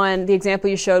 The example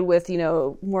you showed with,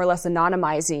 more or less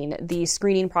anonymizing the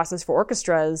screening process for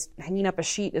orchestras, hanging up a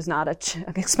sheet is not an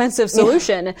expensive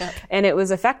solution, and it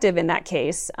was effective in that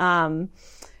case. And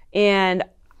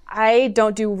I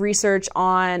don't do research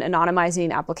on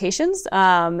anonymizing applications,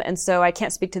 and so I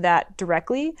can't speak to that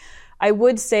directly. I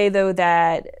would say, though,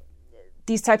 that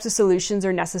these types of solutions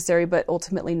are necessary, but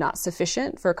ultimately not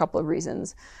sufficient for a couple of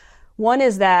reasons. One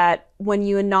is that when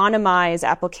you anonymize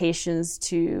applications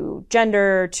to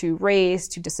gender, to race,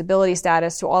 to disability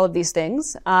status, to all of these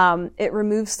things, it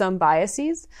removes some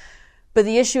biases. But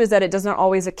the issue is that it does not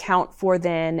always account for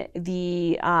then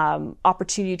the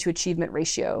opportunity to achievement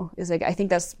ratio. I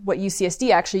think that's what UCSD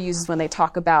actually uses when they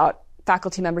talk about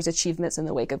faculty members' achievements in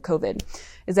the wake of COVID,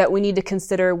 is that we need to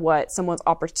consider what someone's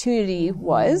opportunity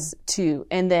was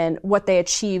and then what they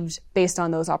achieved based on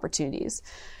those opportunities.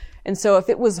 And so if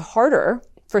it was harder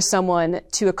for someone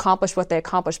to accomplish what they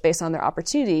accomplished based on their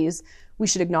opportunities, we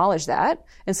should acknowledge that.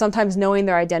 And sometimes knowing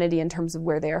their identity in terms of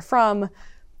where they are from,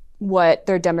 what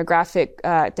their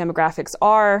demographics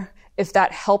are, if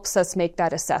that helps us make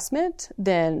that assessment,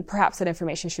 then perhaps that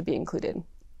information should be included.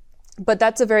 But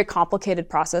that's a very complicated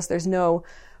process. There's no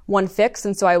one fix.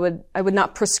 And so I would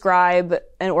not prescribe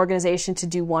an organization to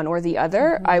do one or the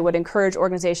other. I would encourage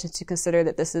organizations to consider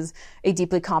that this is a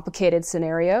deeply complicated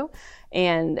scenario,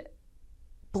 and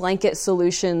blanket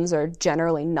solutions are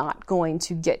generally not going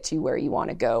to get you where you want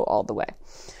to go all the way.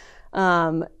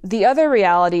 The other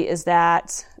reality is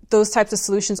that those types of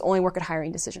solutions only work at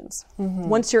hiring decisions.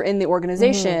 Once you're in the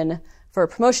organization for a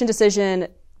promotion decision,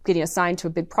 getting assigned to a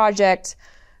big project,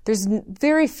 there's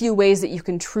very few ways that you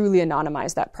can truly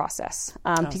anonymize that process,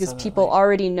 because people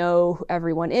already know who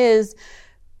everyone is.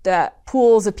 The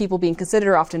pools of people being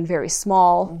considered are often very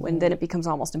small, and then it becomes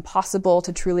almost impossible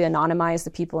to truly anonymize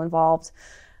the people involved.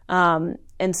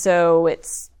 And so it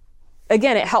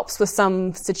helps with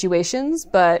some situations,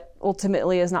 but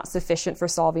ultimately is not sufficient for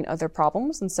solving other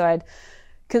problems. And so I'd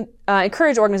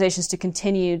encourage organizations to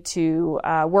continue to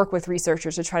work with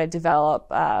researchers to try to develop,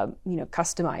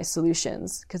 customized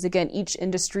solutions. Because again, each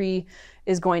industry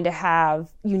is going to have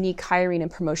unique hiring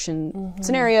and promotion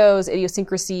scenarios,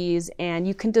 idiosyncrasies, and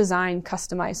you can design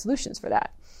customized solutions for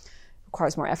that. It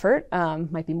requires more effort,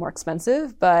 might be more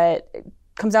expensive, but it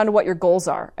comes down to what your goals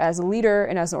are as a leader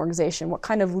and as an organization. What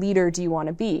kind of leader do you want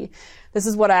to be? This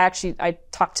is what I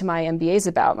talk to my MBAs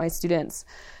about, my students,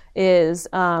 is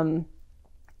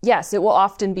yes, it will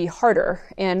often be harder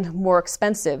and more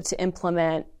expensive to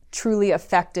implement truly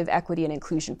effective equity and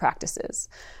inclusion practices.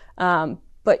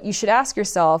 But you should ask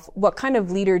yourself, what kind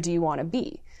of leader do you want to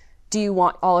be? Do you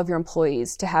want all of your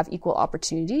employees to have equal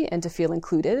opportunity and to feel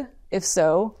included? If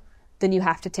so, then you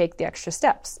have to take the extra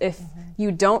steps. If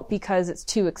you don't because it's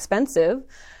too expensive,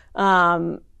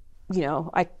 I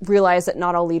realize that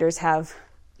not all leaders have,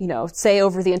 say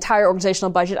over the entire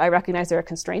organizational budget. I recognize there are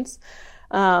constraints.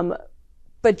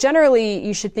 But generally,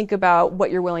 you should think about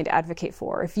what you're willing to advocate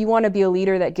for. If you want to be a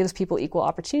leader that gives people equal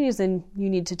opportunities, then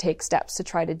you need to take steps to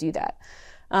try to do that.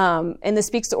 And this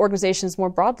speaks to organizations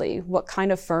more broadly. What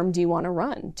kind of firm do you want to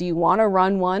run? Do you want to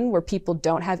run one where people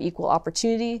don't have equal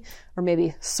opportunity, or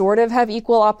maybe sort of have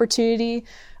equal opportunity?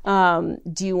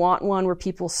 Do you want one where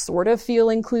people sort of feel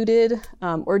included?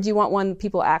 Or do you want one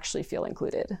people actually feel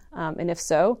included? And if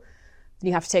so, then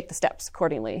you have to take the steps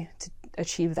accordingly to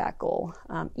achieve that goal,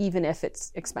 even if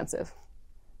it's expensive.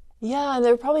 Yeah, and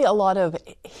there are probably a lot of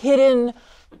hidden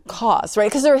costs, right?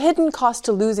 Because there are hidden costs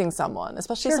to losing someone,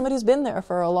 especially somebody who's been there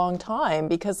for a long time,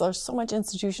 because there's so much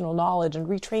institutional knowledge and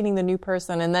retraining the new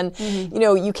person. And then,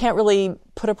 you can't really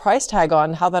put a price tag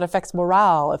on how that affects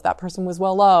morale if that person was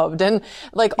well loved. And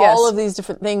all of these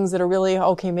different things that are really,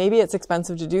 okay, maybe it's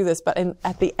expensive to do this, but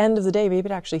at the end of the day, maybe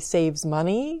it actually saves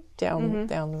money down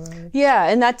the road. Yeah,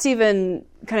 and that's even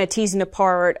kind of teasing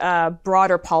apart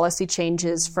broader policy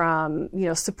changes from,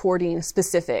 supporting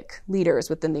specific leaders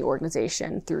within the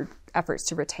organization through efforts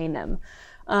to retain them.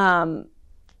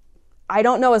 I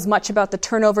don't know as much about the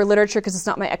turnover literature because it's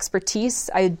not my expertise.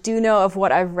 I do know of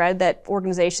what I've read that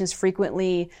organizations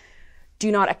frequently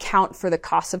do not account for the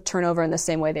cost of turnover in the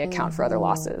same way they account for other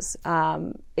losses.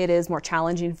 It is more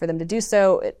challenging for them to do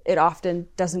so. It often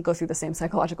doesn't go through the same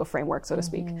psychological framework, so to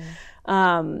speak.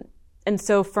 And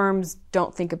so firms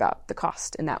don't think about the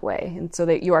cost in that way. And so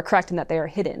you are correct in that they are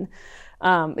hidden.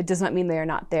 It does not mean they are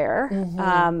not there.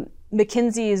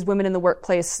 McKinsey's Women in the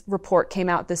Workplace report came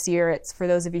out this year. It's, for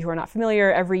those of you who are not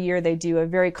familiar, every year they do a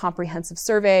very comprehensive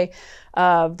survey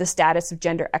of the status of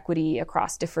gender equity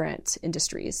across different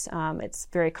industries. It's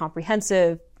very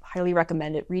comprehensive. Highly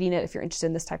recommend reading it if you're interested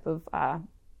in this type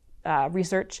of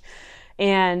research.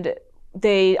 And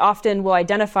they often will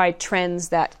identify trends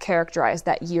that characterize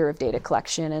that year of data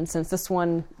collection. And since this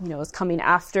one, is coming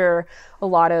after a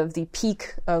lot of the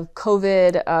peak of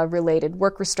COVID related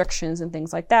work restrictions and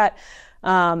things like that,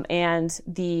 and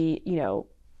the,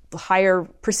 the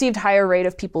perceived higher rate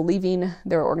of people leaving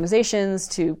their organizations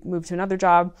to move to another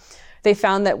job, they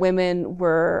found that women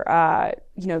were,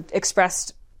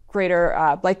 expressed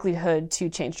greater likelihood to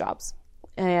change jobs.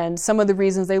 And some of the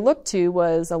reasons they looked to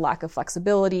was a lack of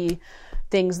flexibility,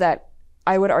 things that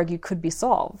I would argue could be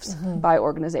solved by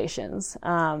organizations.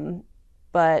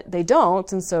 But they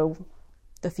don't, and so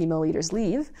the female leaders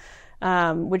leave,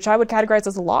 which I would categorize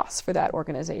as a loss for that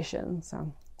organization.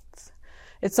 So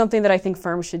it's something that I think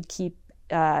firms should keep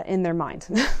in their mind.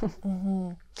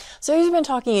 So you've been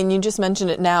talking, and you just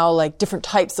mentioned it now, like different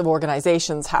types of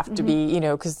organizations have to be,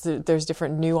 because there's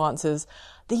different nuances.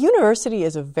 the university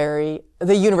is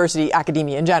the university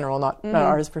academia in general, not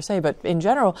ours per se, but in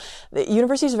general, the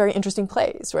university is a very interesting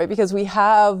place, right? Because we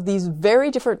have these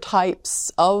very different types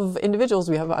of individuals.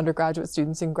 We have undergraduate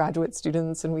students and graduate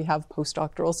students, and we have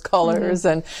postdoctoral scholars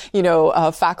and,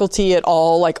 faculty at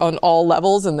on all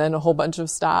levels, and then a whole bunch of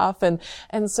staff.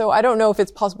 And so I don't know if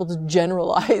it's possible to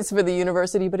generalize for the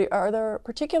university, but are there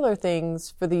particular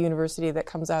things for the university that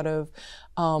comes out of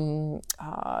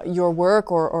your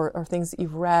work or things that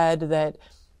you've read that,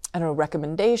 I don't know,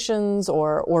 recommendations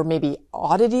or maybe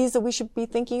oddities that we should be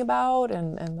thinking about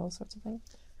and those sorts of things?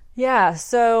 Yeah,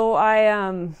 so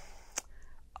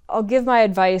I'll give my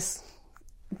advice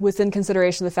within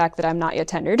consideration of the fact that I'm not yet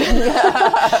tenured.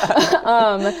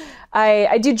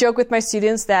 I do joke with my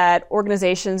students that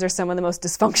organizations are some of the most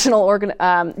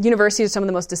dysfunctional, universities are some of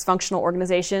the most dysfunctional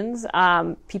organizations.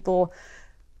 People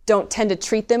don't tend to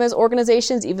treat them as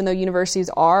organizations, even though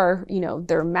universities are,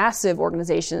 they're massive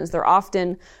organizations. They're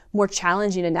often more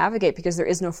challenging to navigate because there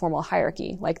is no formal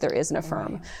hierarchy like there is in a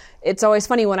firm. Right. It's always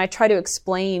funny when I try to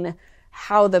explain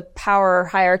how the power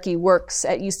hierarchy works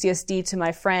at UCSD to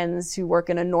my friends who work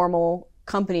in a normal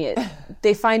company.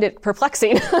 They find it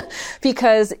perplexing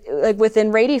because like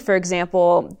within Rady, for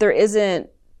example, there isn't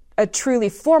a truly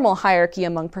formal hierarchy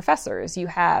among professors. You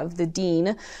have the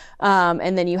dean,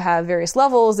 and then you have various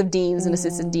levels of deans and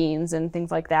assistant deans and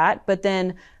things like that. But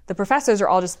then the professors are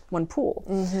all just one pool.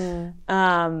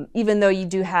 Even though you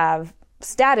do have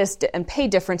status and pay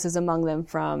differences among them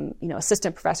from,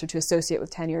 assistant professor to associate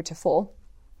with tenure to full.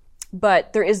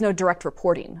 But there is no direct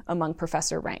reporting among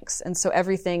professor ranks. And so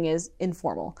everything is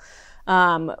informal,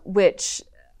 which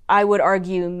I would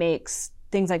argue makes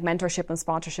things like mentorship and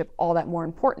sponsorship all that more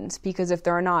important, because if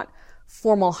there are not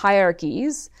formal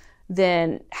hierarchies,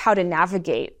 then how to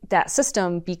navigate that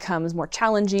system becomes more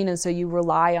challenging. And so you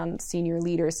rely on senior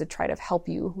leaders to try to help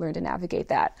you learn to navigate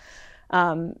that.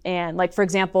 And like, for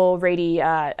example, Rady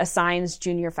assigns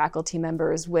junior faculty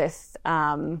members with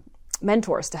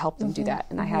mentors to help them do that.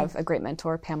 And I have a great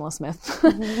mentor, Pamela Smith,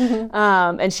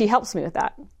 and she helps me with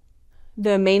that.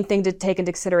 The main thing to take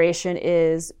into consideration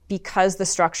is because the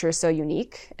structure is so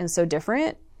unique and so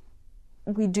different,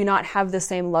 we do not have the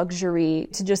same luxury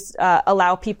to just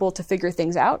allow people to figure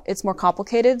things out. It's more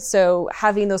complicated. So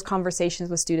having those conversations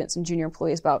with students and junior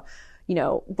employees about,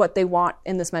 what they want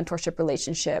in this mentorship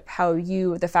relationship, how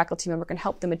you, the faculty member, can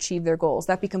help them achieve their goals,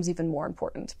 that becomes even more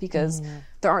important because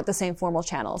there aren't the same formal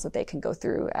channels that they can go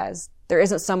through as there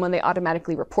isn't someone they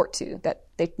automatically report to that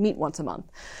they meet once a month.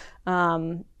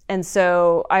 And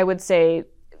so I would say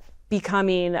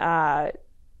becoming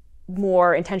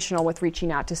more intentional with reaching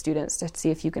out to students to see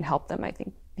if you can help them, I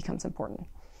think, becomes important.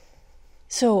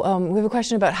 So we have a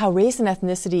question about how race and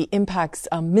ethnicity impacts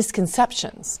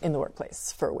misconceptions in the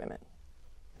workplace for women.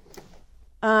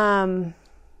 I'm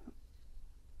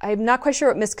not quite sure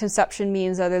what misconception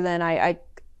means other than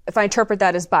if I interpret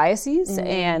that as biases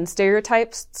and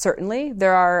stereotypes, certainly.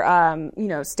 There are,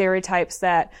 stereotypes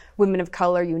that women of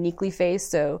color uniquely face.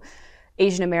 So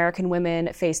Asian American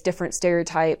women face different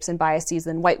stereotypes and biases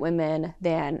than white women,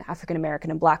 than African American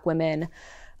and Black women,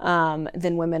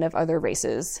 than women of other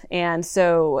races. And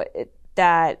so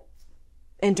that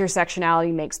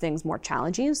intersectionality makes things more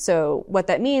challenging. So what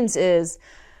that means is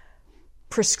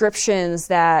prescriptions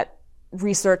that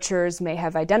researchers may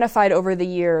have identified over the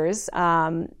years,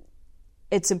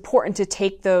 it's important to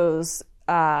take those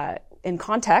in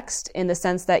context, in the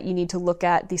sense that you need to look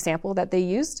at the sample that they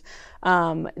used,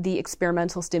 the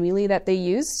experimental stimuli that they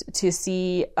used, to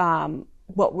see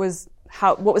what was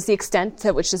the extent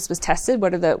to which this was tested.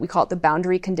 What are we call it the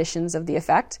boundary conditions of the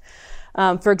effect.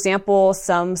 For example,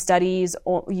 some studies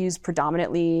use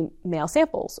predominantly male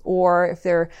samples, or if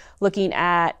they're looking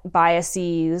at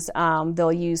biases,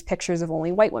 they'll use pictures of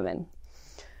only white women.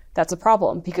 That's a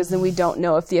problem, because then we don't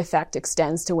know if the effect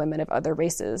extends to women of other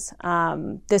races.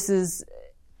 This is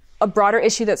a broader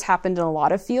issue that's happened in a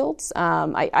lot of fields.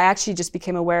 I actually just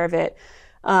became aware of it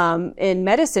in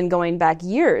medicine going back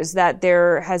years, that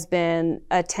there has been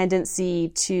a tendency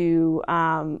to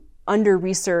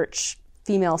under-research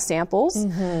female samples,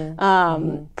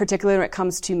 particularly when it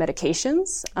comes to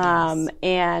medications,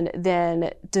 and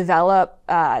then develop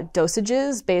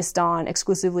dosages based on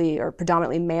exclusively or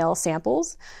predominantly male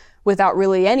samples without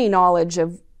really any knowledge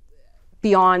of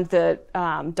beyond the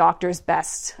doctor's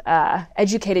best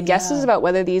educated guesses about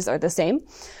whether these are the same.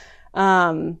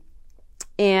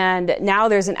 And now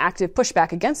there's an active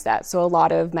pushback against that. So a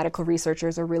lot of medical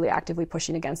researchers are really actively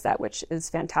pushing against that, which is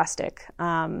fantastic.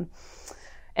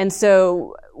 And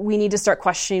so we need to start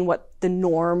questioning what the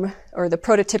norm or the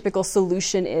prototypical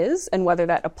solution is and whether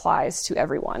that applies to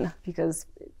everyone, because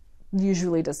it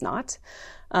usually does not.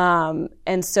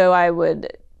 And so I would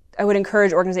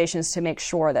encourage organizations to make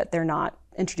sure that they're not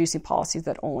introducing policies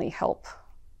that only help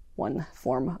one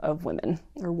form of women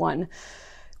or one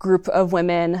group of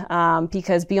women,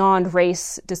 because beyond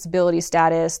race, disability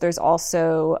status, there's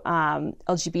also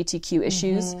LGBTQ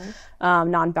issues.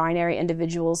 Non-binary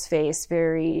individuals face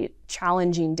very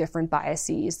challenging different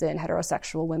biases than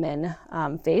heterosexual women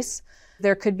face.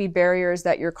 There could be barriers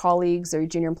that your colleagues or your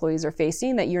junior employees are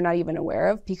facing that you're not even aware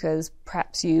of because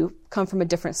perhaps you come from a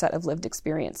different set of lived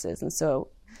experiences. And so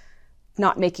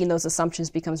not making those assumptions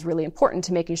becomes really important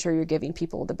to making sure you're giving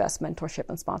people the best mentorship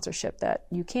and sponsorship that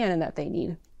you can and that they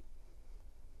need.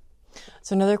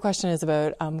 So another question is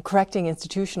about correcting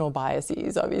institutional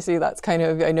biases. Obviously, that's kind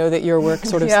of, I know that your work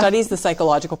sort of studies the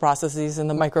psychological processes and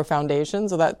the micro foundation,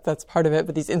 so that's part of it.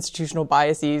 But these institutional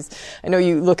biases, I know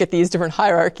you look at these different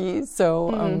hierarchies.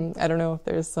 So I don't know if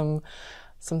there's some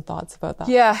thoughts about that.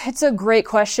 Yeah, it's a great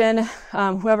question.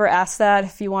 Whoever asked that,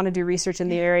 if you want to do research in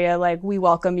the area, we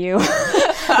welcome you.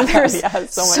 There's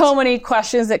so many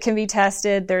questions that can be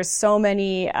tested. There's so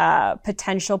many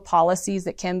potential policies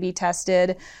that can be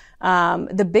tested.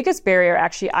 The biggest barrier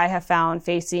actually I have found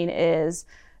facing is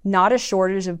not a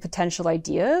shortage of potential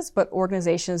ideas, but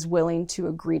organizations willing to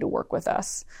agree to work with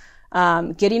us.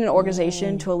 Getting an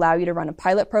organization to allow you to run a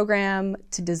pilot program,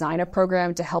 to design a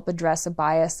program to help address a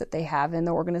bias that they have in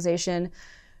the organization,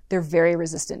 they're very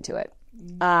resistant to it.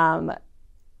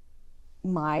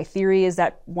 My theory is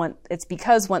that it's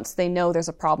because once they know there's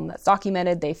a problem that's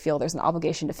documented, they feel there's an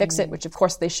obligation to fix it, which of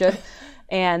course they should,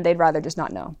 and they'd rather just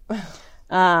not know.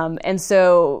 And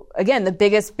so, again, the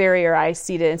biggest barrier I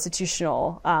see to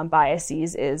institutional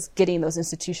biases is getting those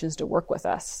institutions to work with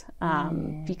us,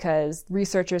 because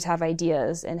researchers have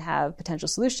ideas and have potential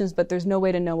solutions, but there's no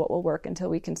way to know what will work until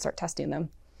we can start testing them.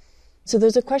 So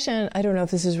there's a question, I don't know if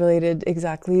this is related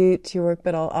exactly to your work,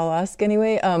 but I'll ask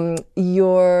anyway.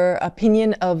 Your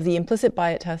opinion of the implicit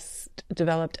bias test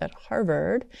developed at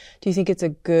Harvard. Do you think it's a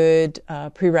good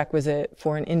prerequisite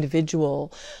for an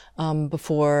individual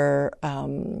before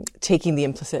taking the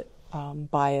implicit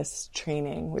bias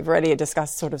training? We've already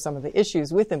discussed sort of some of the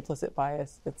issues with implicit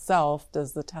bias itself.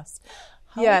 Does the test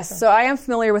help? Yes, so I am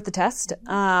familiar with the test.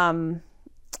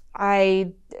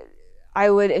 I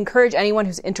would encourage anyone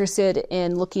who's interested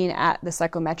in looking at the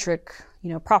psychometric,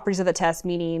 properties of the test,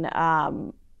 meaning,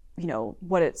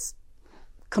 what it's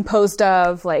composed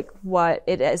of, what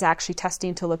it is actually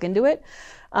testing, to look into it.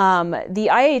 The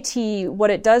IAT, what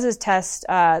it does is test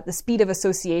the speed of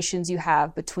associations you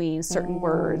have between certain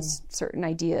words, certain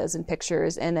ideas and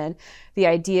pictures, and then the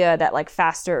idea that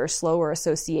faster or slower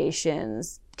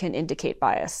associations can indicate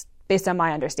bias, based on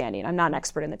my understanding. I'm not an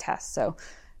expert in the test, so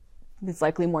it's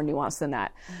likely more nuanced than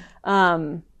that.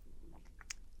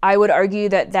 I would argue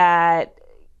that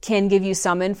can give you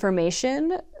some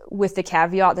information, with the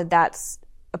caveat that that's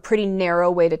a pretty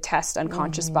narrow way to test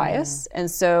unconscious bias.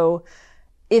 And so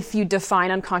if you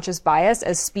define unconscious bias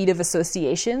as speed of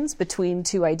associations between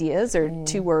two ideas or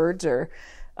two words or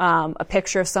a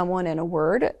picture of someone and a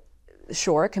word,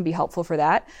 sure, it can be helpful for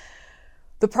that.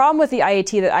 The problem with the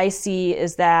IAT that I see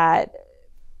is that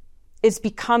it's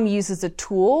become used as a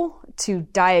tool to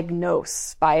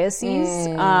diagnose biases,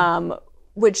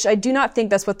 which I do not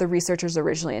think that's what the researchers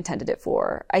originally intended it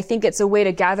for. I think it's a way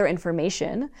to gather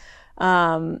information,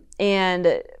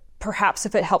 and perhaps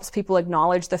if it helps people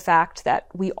acknowledge the fact that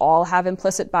we all have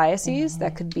implicit biases,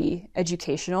 that could be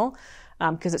educational,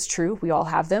 because it's true, we all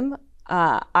have them.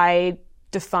 I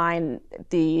define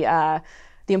the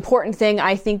important thing,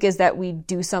 I think, is that we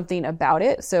do something about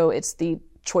it. So it's the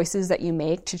choices that you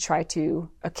make to try to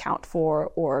account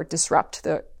for or disrupt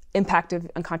the impact of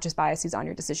unconscious biases on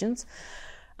your decisions.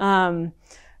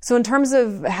 So in terms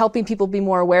of helping people be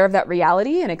more aware of that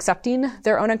reality and accepting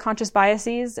their own unconscious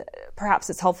biases,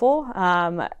 perhaps it's helpful.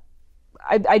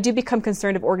 I do become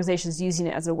concerned of organizations using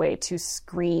it as a way to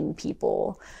screen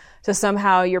people. So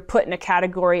somehow you're put in a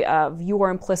category of your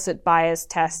implicit bias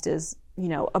test is,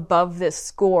 above this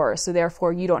score, so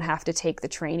therefore you don't have to take the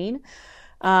training.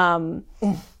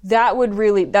 That would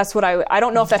really, that's what I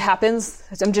don't know if that happens.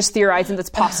 I'm just theorizing that's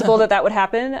possible that would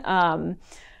happen.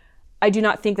 I do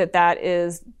not think that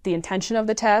is the intention of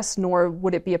the test, nor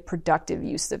would it be a productive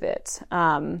use of it.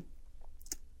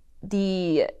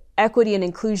 The equity and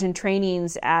inclusion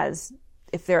trainings, as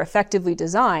if they're effectively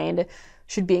designed,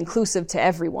 should be inclusive to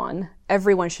everyone.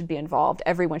 Everyone should be involved.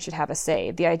 Everyone should have a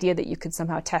say. The idea that you could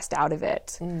somehow test out of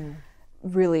it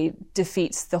really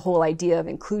defeats the whole idea of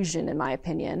inclusion, in my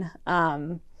opinion.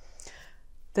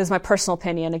 That's my personal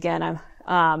opinion. Again,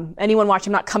 anyone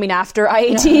watching, I'm not coming after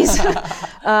IATs.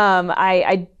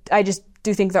 I just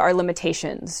do think there are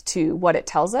limitations to what it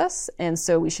tells us, and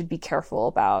so we should be careful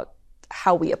about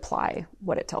how we apply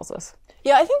what it tells us.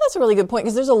 Yeah, I think that's a really good point,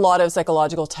 because there's a lot of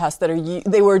psychological tests that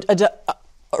they were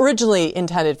originally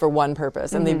intended for one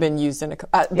purpose, and they've been used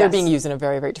they're being used in a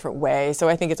very, very different way. So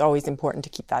I think it's always important to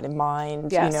keep that in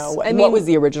mind. Yes. What was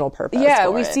the original purpose? Yeah,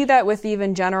 we see that with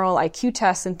even general IQ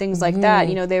tests and things like that.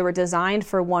 They were designed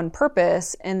for one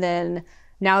purpose, and then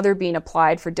now they're being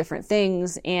applied for different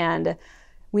things. And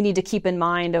we need to keep in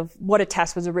mind of what a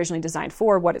test was originally designed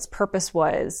for, what its purpose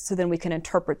was, so then we can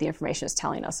interpret the information it's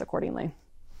telling us accordingly.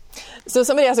 So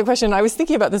somebody asked a question. I was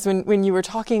thinking about this when you were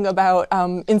talking about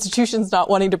institutions not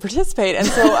wanting to participate. And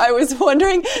so I was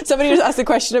wondering, somebody just asked a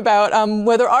question about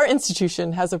whether our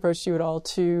institution has approached you at all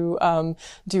to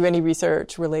do any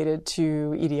research related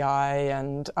to EDI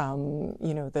and,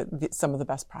 some of the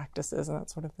best practices and that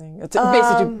sort of thing. It's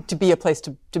basically to be a place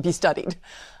to be studied.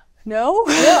 No.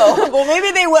 Well,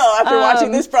 maybe they will after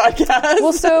watching this broadcast.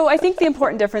 Well, so I think the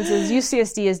important difference is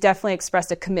UCSD has definitely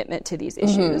expressed a commitment to these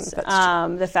issues.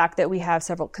 The fact that we have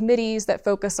several committees that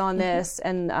focus on this,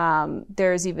 and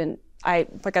there's even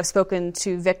I've spoken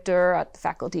to Victor at the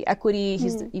Faculty Equity.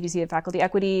 He's the EVC of Faculty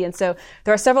Equity, and so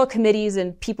there are several committees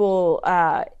and people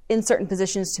in certain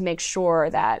positions to make sure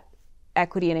that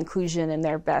equity and inclusion and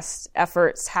their best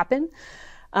efforts happen.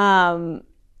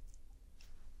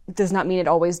 Does not mean it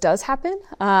always does happen.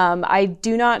 I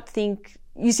do not think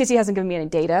UCSD hasn't given me any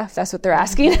data, if that's what they're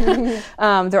asking.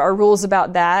 There are rules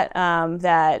about that,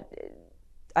 that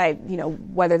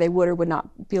whether they would or would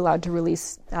not be allowed to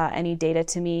release any data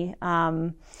to me.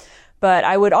 But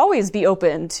I would always be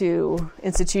open to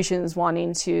institutions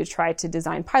wanting to try to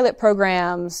design pilot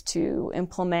programs, to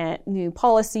implement new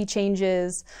policy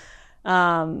changes.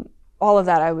 All of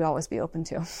that I would always be open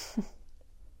to.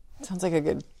 Sounds like a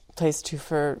good place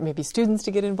for maybe students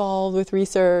to get involved with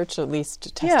research, at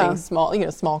least testing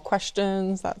small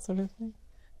questions, that sort of thing.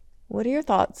 What are your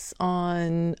thoughts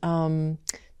on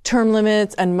term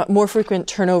limits and more frequent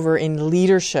turnover in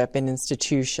leadership in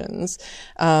institutions?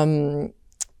 And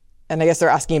I guess they're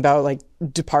asking about like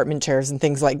department chairs and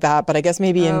things like that, but I guess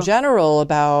maybe in general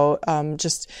about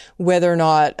just whether or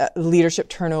not leadership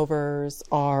turnovers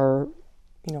are,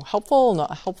 helpful,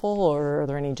 not helpful, or are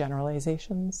there any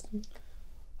generalizations?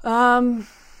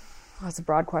 That's a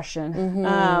broad question.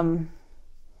 When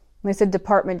I said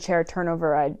department chair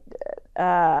turnover,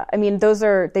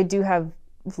 they do have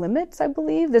limits, I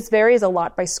believe. This varies a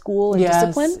lot by school and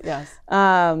discipline. Yes.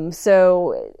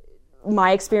 So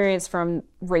my experience from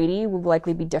Rady will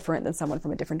likely be different than someone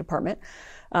from a different department.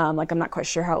 I'm not quite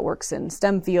sure how it works in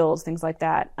STEM fields, things like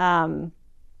that.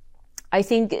 I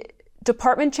think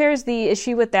department chairs, the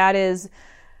issue with that is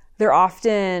they're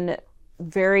often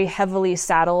very heavily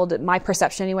saddled. My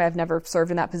perception anyway, I've never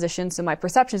served in that position, so my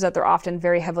perception is that they're often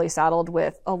very heavily saddled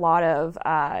with a lot of,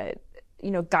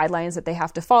 guidelines that they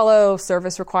have to follow,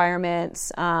 service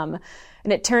requirements, and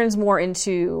it turns more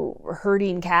into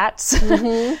herding cats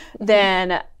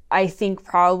than I think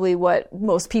probably what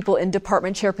most people in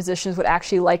department chair positions would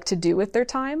actually like to do with their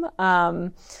time.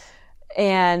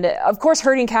 And of course,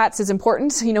 herding cats is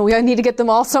important. We need to get them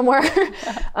all somewhere.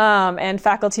 And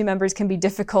faculty members can be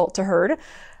difficult to herd.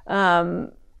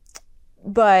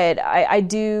 But I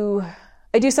do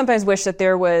sometimes wish that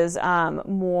there was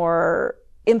more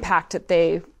impact that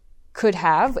they could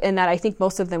have, and that I think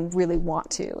most of them really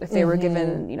want to, if they were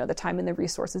given, the time and the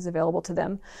resources available to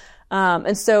them.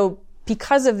 And so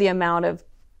because of the amount of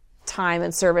time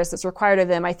and service that's required of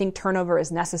them, I think turnover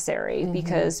is necessary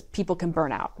because people can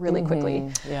burn out really quickly.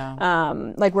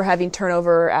 We're having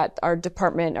turnover at our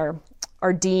department, or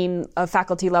our dean of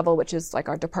faculty level, which is like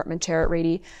our department chair at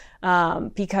Rady,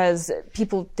 because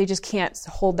people, they just can't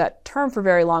hold that term for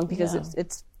very long because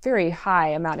it's very high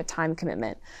amount of time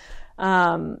commitment.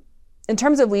 In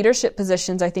terms of leadership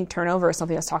positions, I think turnover is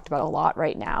something that's talked about a lot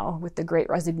right now with the Great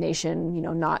Resignation,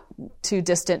 not too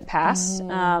distant past.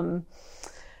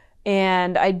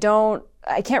 And I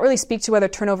can't really speak to whether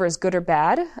turnover is good or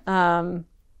bad.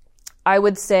 I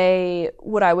would say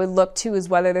what I would look to is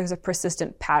whether there's a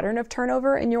persistent pattern of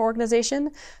turnover in your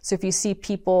organization. So if you see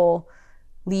people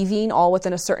leaving all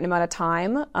within a certain amount of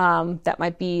time, that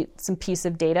might be some piece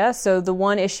of data. So the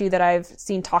one issue that I've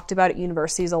seen talked about at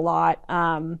universities a lot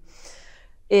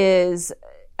is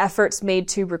efforts made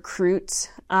to recruit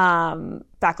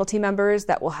faculty members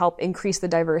that will help increase the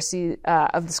diversity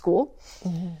of the school.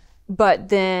 But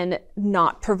then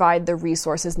not provide the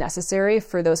resources necessary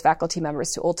for those faculty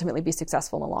members to ultimately be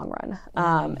successful in the long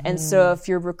run. And so if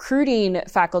you're recruiting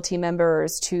faculty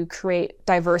members to create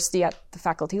diversity at the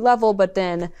faculty level, but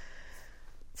then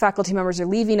faculty members are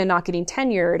leaving and not getting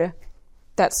tenured,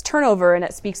 that's turnover, and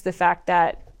it speaks to the fact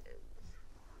that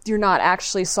you're not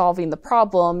actually solving the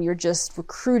problem, you're just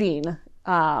recruiting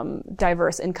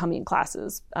diverse incoming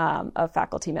classes of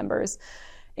faculty members.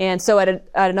 And so at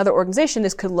another organization,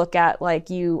 this could look at like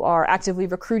you are actively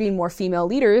recruiting more female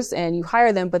leaders and you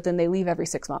hire them, but then they leave every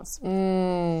 6 months.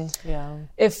 Yeah.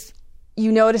 If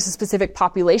you notice a specific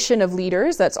population of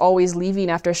leaders that's always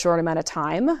leaving after a short amount of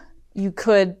time, you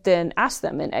could then ask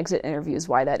them in exit interviews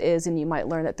why that is, and you might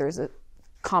learn that there's a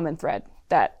common thread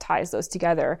that ties those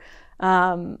together.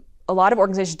 A lot of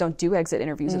organizations don't do exit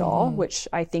interviews at all, which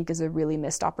I think is a really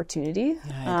missed opportunity.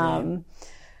 Yeah, I agree.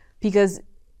 Because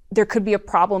there could be a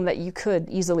problem that you could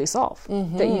easily solve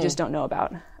that you just don't know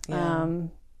about. Yeah.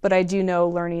 But I do know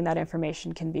learning that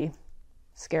information can be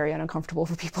scary and uncomfortable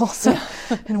for people. So,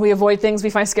 and we avoid things we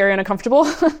find scary and uncomfortable.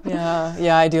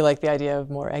 Yeah, I do like the idea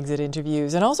of more exit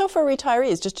interviews, and also for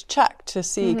retirees, just to check to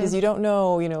see, because you don't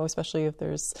know, especially if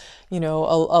there's,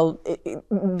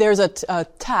 there's a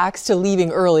tax to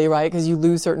leaving early, right? Because you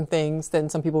lose certain things, then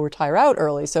some people retire out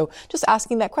early. So just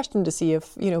asking that question to see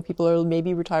if, people are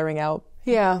maybe retiring out,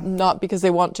 not because they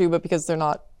want to, but because they're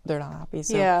not happy.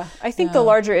 So, yeah, I think the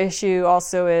larger issue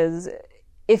also is,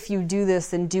 if you do this,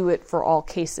 then do it for all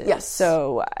cases. Yes.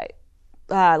 So,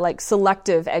 like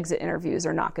selective exit interviews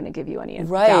are not going to give you any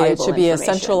right. valuable It should be a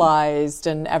information. centralized,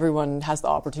 and everyone has the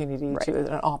opportunity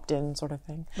to an opt-in sort of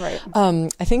thing. Right.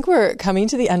 I think we're coming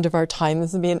to the end of our time.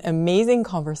 This has been an amazing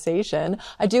conversation.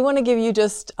 I do want to give you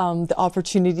just the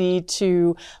opportunity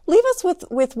to leave us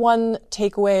with one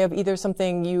takeaway of either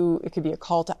something it could be a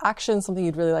call to action, something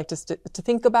you'd really like to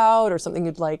think about, or something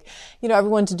you'd like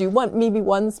everyone to do. Maybe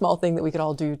one small thing that we could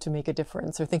all do to make a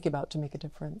difference, or think about to make a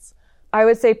difference. I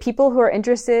would say people who are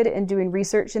interested in doing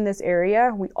research in this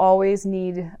area, we always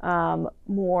need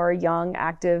more young,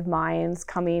 active minds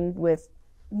coming with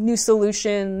new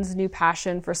solutions, new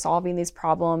passion for solving these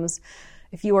problems.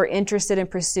 If you are interested in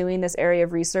pursuing this area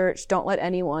of research, don't let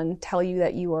anyone tell you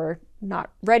that you are not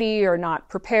ready or not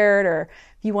prepared, or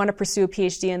if you want to pursue a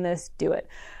PhD in this, do it.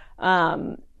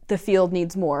 The field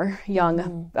needs more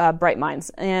young, bright minds.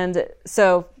 And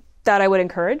so that I would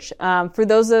encourage. For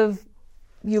those of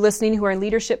you listening who are in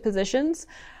leadership positions,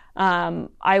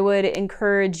 I would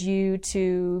encourage you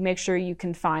to make sure you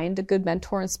can find a good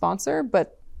mentor and sponsor,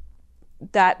 but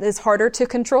that is harder to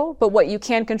control. But what you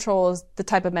can control is the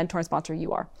type of mentor and sponsor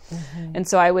you are. And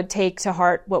so I would take to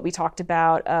heart what we talked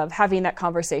about of having that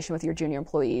conversation with your junior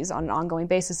employees on an ongoing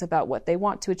basis about what they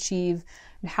want to achieve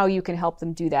and how you can help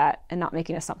them do that, and not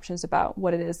making assumptions about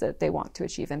what it is that they want to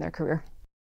achieve in their career.